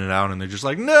start running out, and they're just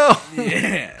like, no.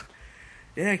 yeah.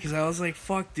 Yeah, because I was like,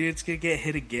 fuck, dude, it's going to get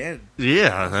hit again.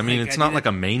 Yeah, I mean, Like, it's I not did- like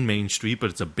a main street, but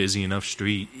it's a busy enough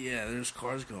street. Yeah, there's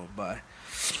cars going by.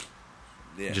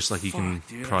 Yeah, Just like you fuck, can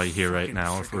dude, I probably hear right fucking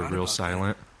now if we're forgot real about that.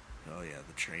 silent. Oh, yeah,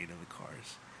 the train and the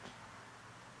cars.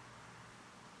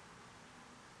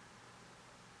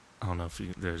 I don't know if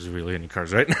there's really any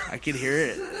cars right now. I can hear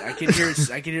it. I can hear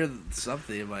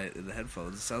something in the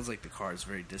headphones. It sounds like the car is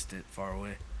very distant, far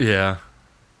away. Yeah.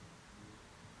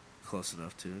 Close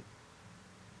enough to it.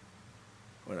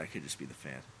 Or that could just be the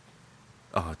fan.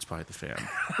 Oh, it's probably the fan.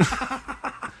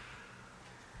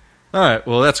 All right,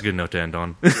 well, that's a good note to end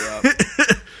on. Yeah.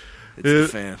 It's the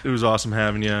fan. It was awesome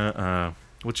having you.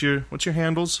 What's your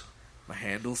handles? My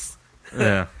handles.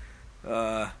 Yeah.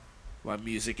 My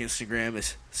music Instagram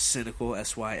is Synikal,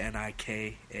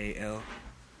 SYNIKAL _.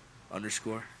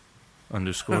 Underscore.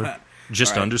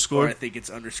 Just Or I underscore. think it's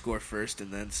underscore first,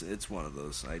 and then it's one of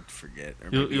those. I forget. Or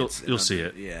You'll- maybe you'll- it's an you'll see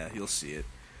it. Yeah, you'll see it.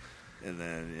 And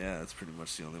then that's pretty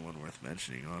much the only one worth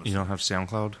mentioning. Honestly, You don't have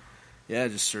SoundCloud? Yeah,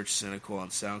 just search Synikal on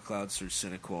SoundCloud, search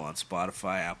Synikal on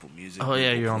Spotify, Apple Music. Oh,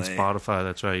 yeah, Google you're on Play. Spotify.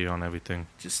 That's right, you're on everything.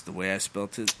 Just the way I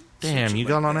spelt it. Damn, search it you like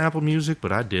got on that. Apple Music,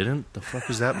 but I didn't. The fuck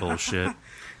is that bullshit?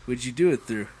 What'd you do it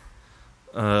through?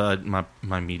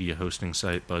 My media hosting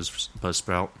site,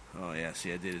 Buzzsprout. Oh, yeah,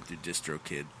 see, I did it through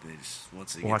DistroKid. They just,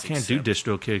 once they Well, I get to can't do accept-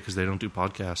 DistroKid because they don't do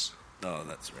podcasts. Oh,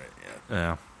 that's right, yeah.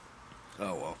 Yeah.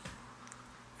 Oh,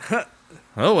 well.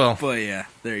 Oh, well. But, yeah,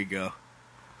 there you go.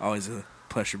 Always a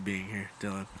pleasure being here,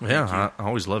 Dylan. Yeah, Thank you. I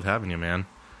always love having you, man.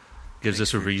 Gives Thanks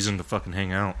us a for- reason to fucking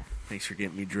hang out Thanks for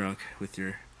getting me drunk with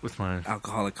your with my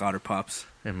alcoholic otter pops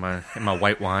and my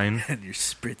white wine, and your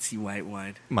spritzy white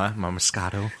wine. my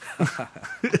Moscato.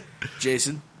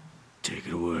 Jason, take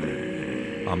it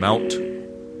away. I'm out.